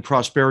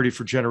prosperity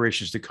for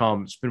generations to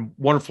come. It's been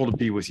wonderful to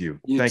be with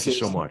you. Thank you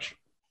so much.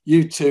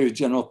 You too,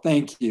 General.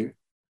 Thank you.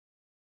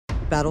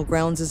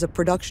 Battlegrounds is a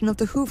production of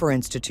the Hoover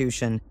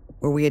Institution,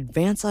 where we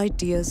advance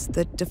ideas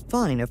that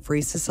define a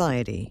free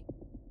society.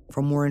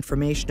 For more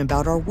information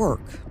about our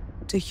work,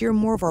 to hear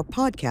more of our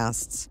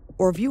podcasts,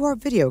 or view our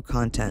video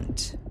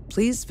content,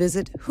 please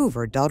visit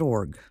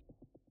hoover.org.